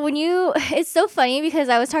 You know, it's so funny because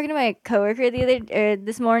I was talking to my coworker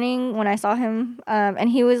this morning when I saw him, and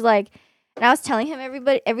he was like, and I was telling him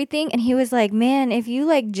everything, and he was like, man, if you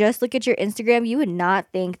like just look at your Instagram, you would not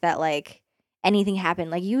think that like anything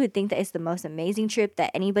happened. Like you would think that it's the most amazing trip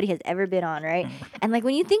that anybody has ever been on, right? And like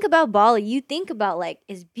when you think about Bali, you think about like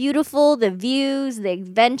it's beautiful, the views, the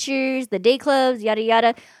adventures, the day clubs, yada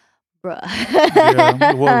yada. Bruh.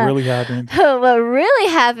 Yeah, what really happened? What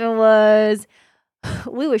really happened was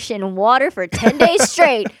we were shitting water for 10 days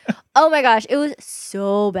straight. Oh my gosh, it was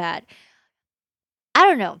so bad. I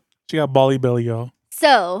don't know. She got Bali belly, y'all.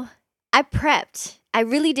 So I prepped. I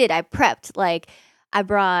really did. I prepped. Like I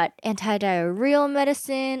brought anti-diarrheal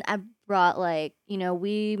medicine. I brought like,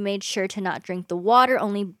 we made sure to not drink the water,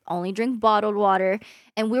 only drink bottled water.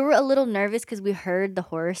 And we were a little nervous because we heard the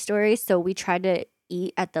horror stories. So we tried to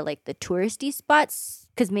eat at the touristy spots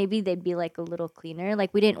because maybe they'd be like a little cleaner.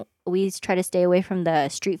 Like we try to stay away from the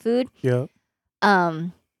street food. Yeah.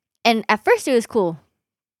 And at first it was cool.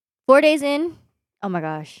 4 days in, oh my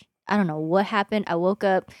gosh, I don't know what happened. I woke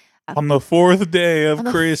up on the fourth day of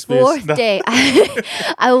Christmas. Fourth day,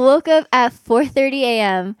 I woke up at 4:30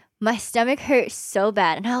 a.m. My stomach hurt so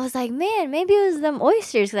bad, and I was like, man, maybe it was them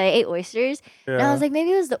oysters because I ate oysters. Yeah. And I was like,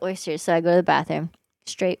 maybe it was the oysters. So I go to the bathroom,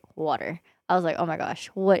 straight water. I was like, oh my gosh,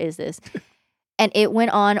 what is this? And it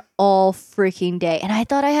went on all freaking day. And I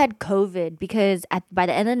thought I had COVID because by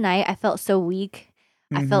the end of the night, I felt so weak.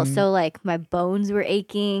 I felt so like my bones were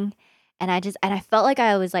aching. And I felt like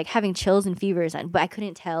I was like having chills and fevers, but I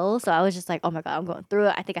couldn't tell. So I was just like, oh my God, I'm going through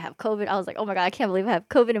it. I think I have COVID. I was like, oh my God, I can't believe I have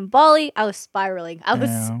COVID in Bali. I was spiraling. I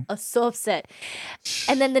was so upset.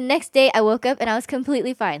 And then the next day I woke up and I was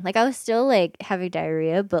completely fine. Like I was still like having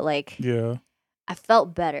diarrhea, but like, yeah, I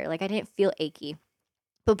felt better. Like I didn't feel achy.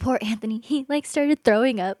 But poor Anthony, he like started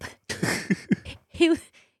throwing up.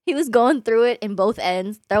 He was going through it in both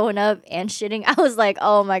ends, throwing up and shitting. I was like,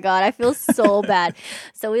 oh my God, I feel so bad.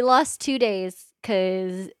 So we lost 2 days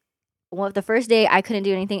because the first day I couldn't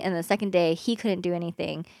do anything, and the second day he couldn't do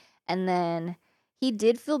anything, and then he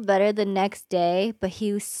did feel better the next day, but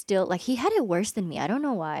he was still like he had it worse than me. I don't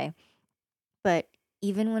know why, but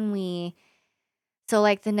even when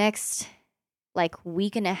like the next like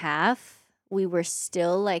week and a half, we were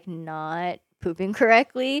still like not pooping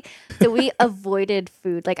correctly, so we avoided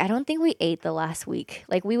food. Like I don't think we ate the last week.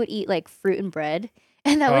 Like we would eat like fruit and bread,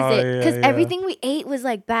 and that was Oh, it, because yeah. everything we ate was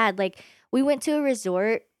like bad. Like we went to a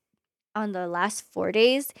resort on the last 4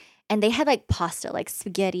 days, and they had like pasta, like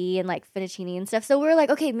spaghetti and like fettuccine and stuff. So we were like,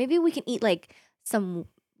 okay, maybe we can eat like some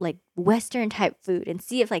like Western type food and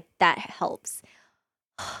see if like that helps.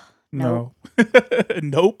 No.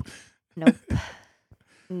 Nope. Nope.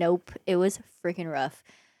 Nope. It was freaking rough.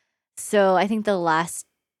 So I think the last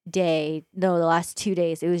 2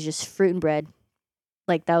 days, it was just fruit and bread.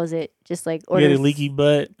 Like that was it. Just like You had a leaky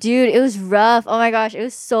butt. Dude, it was rough. Oh my gosh, it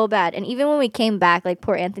was so bad. And even when we came back, like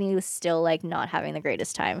poor Anthony was still like not having the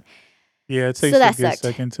greatest time. Yeah, it takes a good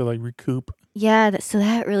second to like recoup. Yeah, so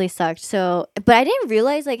that really sucked. So, but I didn't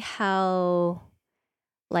realize like how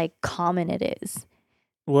like common it is.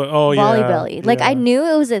 Well, oh Volley yeah, belly. Like I yeah. knew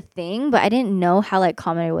it was a thing, but I didn't know how like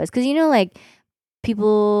common it was. Because like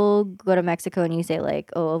people go to Mexico and you say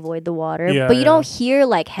like, oh, avoid the water, Yeah, but you yeah. don't hear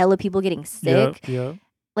like hella people getting sick. Yep.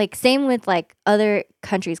 Like same with like other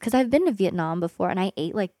countries, because I've been to Vietnam before and I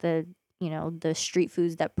ate like the the street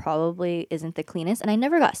foods that probably isn't the cleanest, and I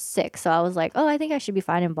never got sick. So I was like, oh, I think I should be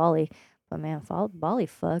fine in Bali. But man, Bali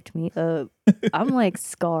fucked me up. I'm like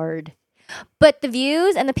scarred. But the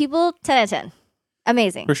views and the people, 10 out of 10.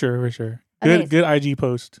 Amazing. For sure. Amazing. Good IG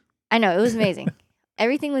post. I know, it was amazing.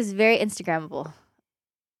 Everything was very Instagrammable,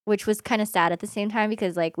 which was kind of sad at the same time,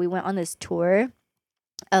 because like we went on this tour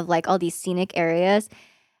of like all these scenic areas,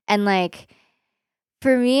 and like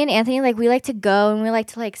for me and Anthony, like we like to go and we like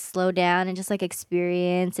to like slow down and just like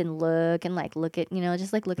experience and look and like look at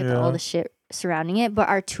just like look at all the shit surrounding it. But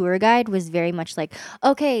our tour guide was very much like,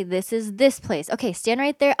 okay, this is this place. Okay, stand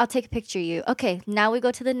right there. I'll take a picture of you. Okay, now we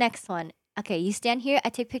go to the next one. Okay, you stand here. I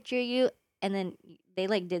take a picture of you. And then they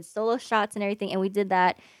like did solo shots and everything. And we did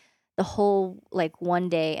that the whole like one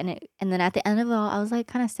day. And then at the end of it all, I was like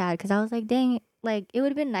kind of sad, because I was like, dang, like it would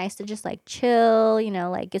have been nice to just like chill,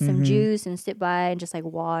 like get some juice and sit by and just like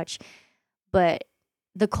watch. But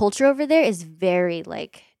the culture over there is very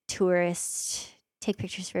like tourist, take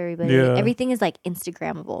pictures for everybody. Yeah. Everything is like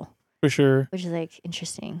Instagrammable. For sure. Which is like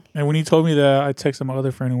interesting. And when you told me that, I texted my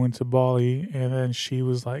other friend who went to Bali, and then she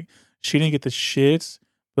was like, she didn't get the shits,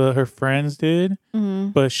 but her friends did. Mm-hmm.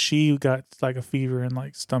 But she got like a fever and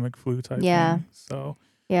like stomach flu type thing. So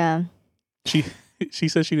yeah, she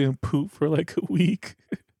said she didn't poop for like a week.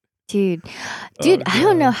 Dude, Oh, I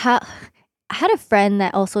don't know how. I had a friend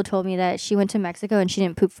that also told me that she went to Mexico and she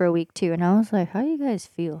didn't poop for a week too, and I was like, how do you guys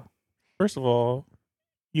feel? First of all,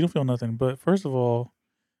 you don't feel nothing. But first of all,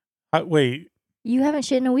 wait. You haven't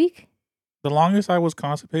shit in a week? The longest I was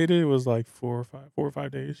constipated was like 4 or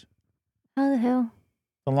 5 days. How the hell?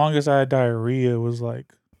 The longest I had diarrhea was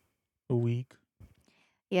like a week.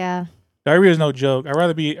 Yeah. Diarrhea is no joke. I'd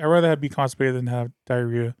rather be constipated than have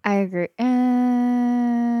diarrhea. I agree.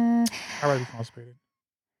 I'd rather be constipated.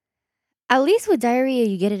 At least with diarrhea,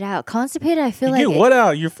 you get it out. Constipated, I feel you like get what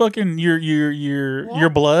out? Your fucking your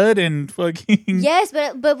blood and fucking. Yes,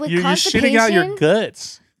 but with you're constipation, shitting out your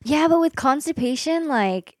guts. Yeah, but with constipation,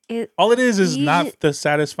 like it. All it is not the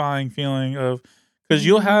satisfying feeling of, because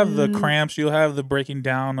you'll have the cramps, you'll have the breaking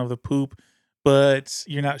down of the poop, but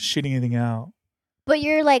you're not shitting anything out. But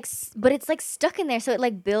you're like, but it's like stuck in there, so it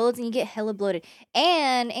like builds and you get hella bloated.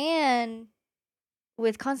 And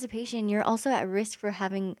with constipation, you're also at risk for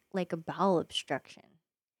having like a bowel obstruction.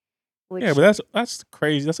 Yeah, but that's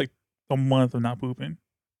crazy. That's like a month of not pooping.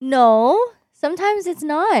 No, sometimes it's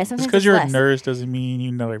not. Sometimes just because you're less. a nurse doesn't mean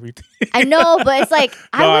you know everything. I know, but it's like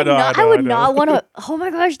I would not want to. to. Oh my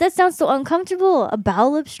gosh, that sounds so uncomfortable. A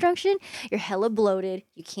bowel obstruction. You're hella bloated.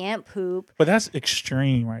 You can't poop. But that's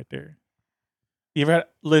extreme right there. You ever had,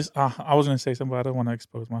 listen, I was going to say something, but I don't want to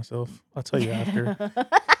expose myself. I'll tell you after.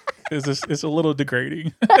 It's a little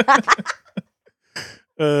degrading.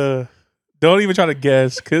 Don't even try to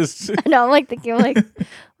guess, because no, I'm like thinking, I'm like,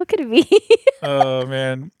 what could it be? Oh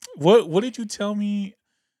man, what did you tell me?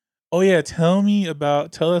 Oh yeah, tell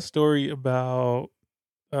a story about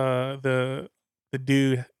the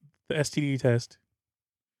dude, the STD test,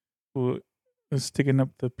 who was sticking up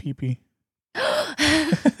the pee-pee.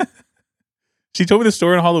 She told me the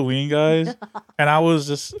story on Halloween, guys, and I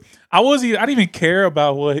didn't even care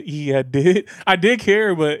about what he had did. I did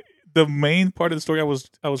care, but the main part of the story I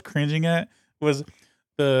was cringing at was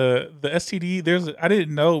the STD. I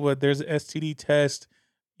didn't know, but there's an STD test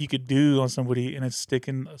you could do on somebody, and it's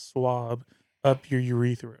sticking a swab up your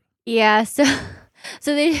urethra. Yeah, so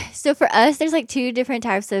for us, there's like two different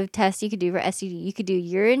types of tests you could do for STD. You could do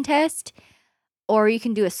urine test, or you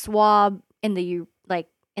can do a swab in the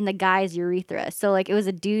in the guy's urethra. So like it was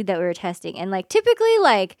a dude that we were testing, and like typically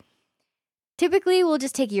we'll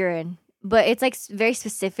just take urine, but it's like very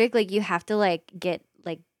specific. Like you have to like get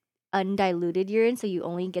like undiluted urine, so you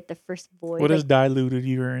only get the first void. What is diluted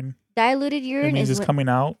urine? Diluted urine? It means is it's coming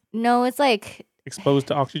out. No, it's like exposed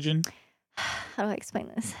to oxygen. How do I explain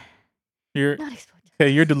this? You're not exposed. Okay,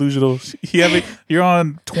 you're delusional. You're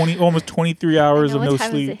on almost 23 hours of no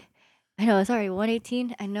sleep. I know, it's already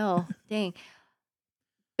 1:18. I know. Dang.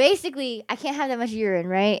 Basically, I can't have that much urine,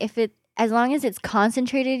 right? As long as it's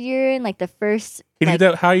concentrated urine, like the first. Can you do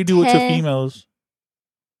that? How you do it to females?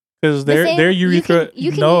 Because their urethra.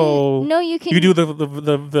 You can do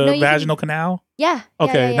the vaginal canal. Yeah.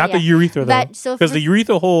 Okay, not the urethra though. Because the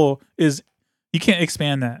urethral hole is, you can't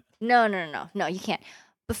expand that. No, you can't.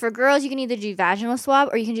 But for girls, you can either do vaginal swab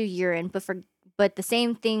or you can do urine. But the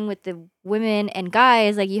same thing with the women and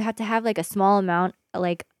guys, like you have to have like a small amount,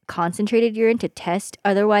 like concentrated urine to test.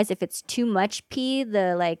 Otherwise, if it's too much pee,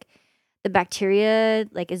 the bacteria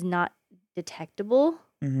like is not detectable.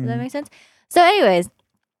 Does that make sense? So, anyways,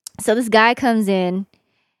 this guy comes in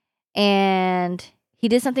and he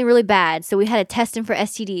did something really bad. So we had to test him for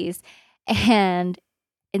STDs, and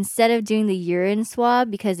instead of doing the urine swab,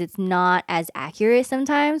 because it's not as accurate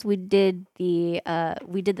sometimes, we did the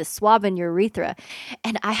swab in urethra.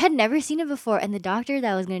 And I had never seen it before, and the doctor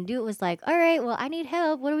that was going to do it was like, all right, well, I need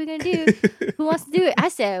help. What are we going to do? Who wants to do it? I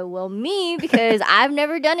said, well, me, because I've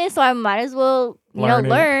never done it, so I might as well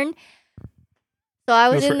learn. So I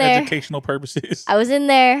was in there. For educational purposes. I was in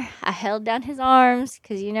there. I held down his arms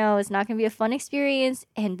because, it's not going to be a fun experience.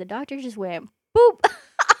 And the doctor just went, boop.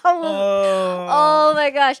 Oh my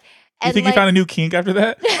gosh. You think you found a new kink after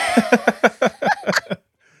that?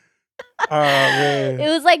 Oh, man. It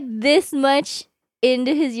was like this much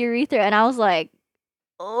into his urethra, and I was like,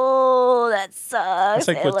 oh, that sucks. It's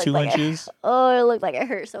like, what, 2 inches? It looked like it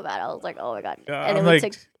hurt so bad. I was like, oh my God. And I'm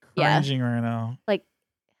like cringing right now. Like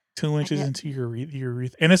 2 inches into your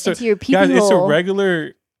urethra. And it's your pee-pee hole. It's a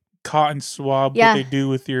regular cotton swab that they do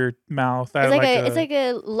with your mouth. It's like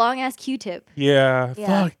a long ass Q-tip. Yeah.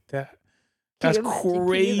 Fuck that. That's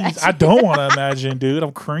crazy. I don't want to imagine, dude.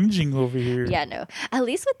 I'm cringing over here. Yeah, no. At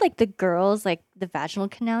least with like the girls, like the vaginal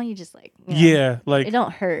canal, you just like like it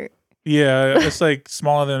don't hurt. Yeah, it's like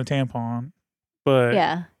smaller than a tampon,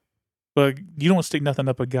 but but you don't stick nothing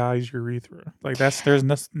up a guy's urethra. Like that's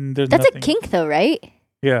that's a kink though, right?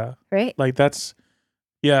 Yeah, right. Like that's.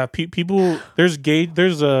 Yeah, people. There's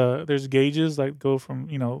gauges that go from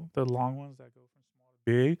the long ones that go from small to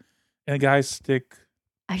big, and guys stick.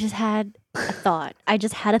 I just had a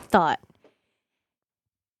thought.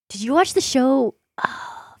 Did you watch the show?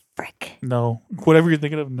 Oh, frick. No, whatever you're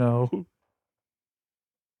thinking of, no.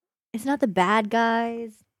 It's not The Bad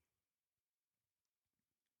Guys.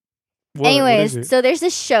 Anyways, what so there's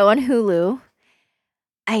this show on Hulu.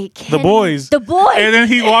 The boys. And then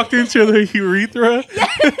he walked into the urethra.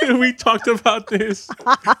 We talked about this.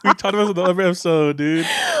 We talked about it in the other episode, dude.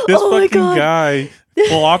 This fucking guy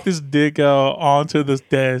flopped his dick out onto this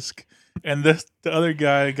desk, and the other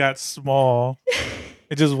guy got small.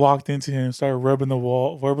 It just walked into him, started rubbing the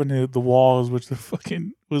walls, which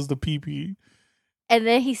was the pee-pee. And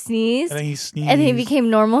then he sneezed. And then he became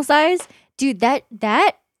normal size. Dude, that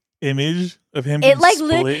image of him it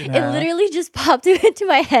literally just popped into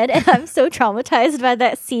my head, and I'm so traumatized by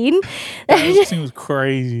that scene. That scene was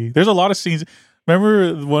crazy. There's a lot of scenes.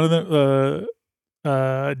 Remember one of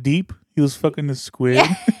them, Deep? He was fucking the squid.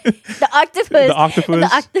 Yeah. The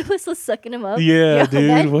octopus was sucking him up. Yeah,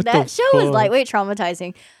 dude. That show was lightweight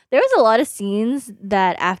traumatizing. There was a lot of scenes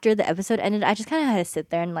that after the episode ended, I just kind of had to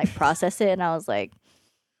sit there and like process it, and I was like,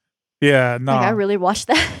 yeah, no. Like, I really watched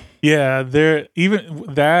that. Yeah, even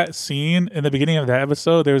that scene in the beginning of that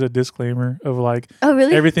episode, there was a disclaimer of like, oh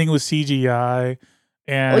really? Everything was CGI,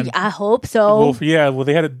 and I hope so. Well,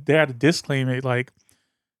 they had to disclaim it, like,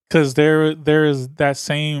 because there is that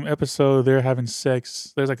same episode they're having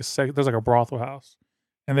sex. There's like a brothel house,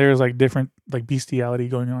 and there's like different like bestiality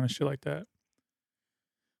going on and shit like that.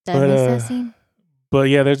 That scene. But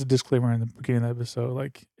yeah, there's a disclaimer in the beginning of the episode,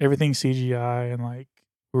 like everything's CGI, and like.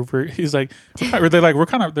 He's like, we're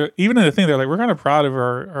kind of even in the thing, they're like, we're kind of proud of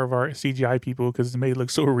our CGI people because it made it look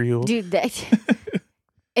so real, dude.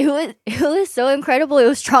 it was so incredible. It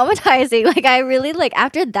was traumatizing. Like I really like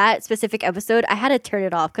after that specific episode, I had to turn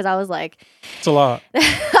it off because I was like, It's a lot.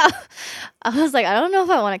 I was like, I don't know if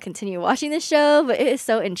I want to continue watching this show, but it is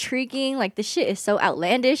so intriguing. Like the shit is so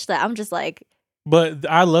outlandish that I'm just like, But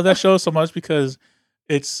I love that show so much because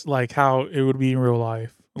it's like how it would be in real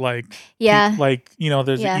life. Like, yeah, like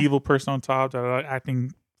there's yeah. an evil person on top that are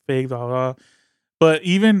acting fake, blah, blah, blah. But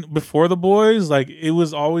even before The Boys, like it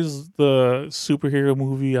was always the superhero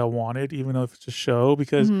movie I wanted, even though if it's a show,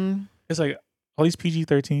 because Mhm. it's like all these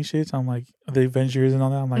PG-13 shits. I'm like the Avengers and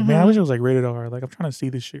all that. I'm like, man, I Mhm. wish it was like rated R. Like I'm trying to see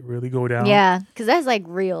this shit really go down. Yeah, because that's like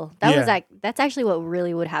real. That was Yeah. like that's actually what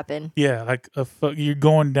really would happen. Yeah, like you're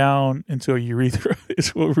going down into a urethra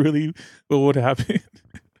is what would happen.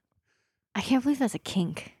 I can't believe that's a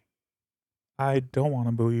kink. I don't want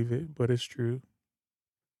to believe it, but it's true.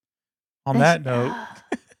 On That's- that note,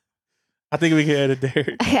 I think we can edit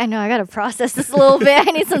there. I know I gotta process this a little bit.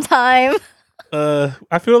 I need some time.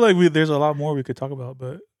 I feel like there's a lot more we could talk about,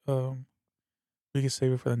 but we can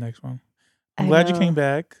save it for the next one. I'm glad you came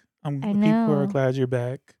back. I People are know. glad you're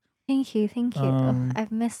back. Thank you.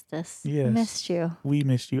 I've missed this. Yes. I missed you. We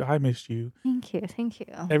missed you. I missed you. Thank you.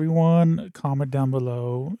 Everyone, comment down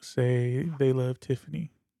below. Say they love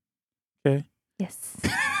Tiffany. Okay. Yes.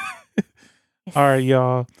 All right,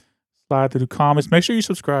 y'all. Slide through the comments. Make sure you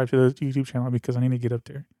subscribe to the YouTube channel because I need to get up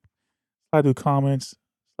there. Slide through comments.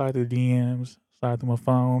 Slide through DMs. Slide through my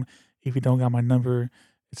phone. If you don't got my number,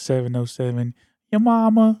 it's 707. Your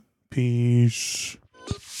mama. Peace.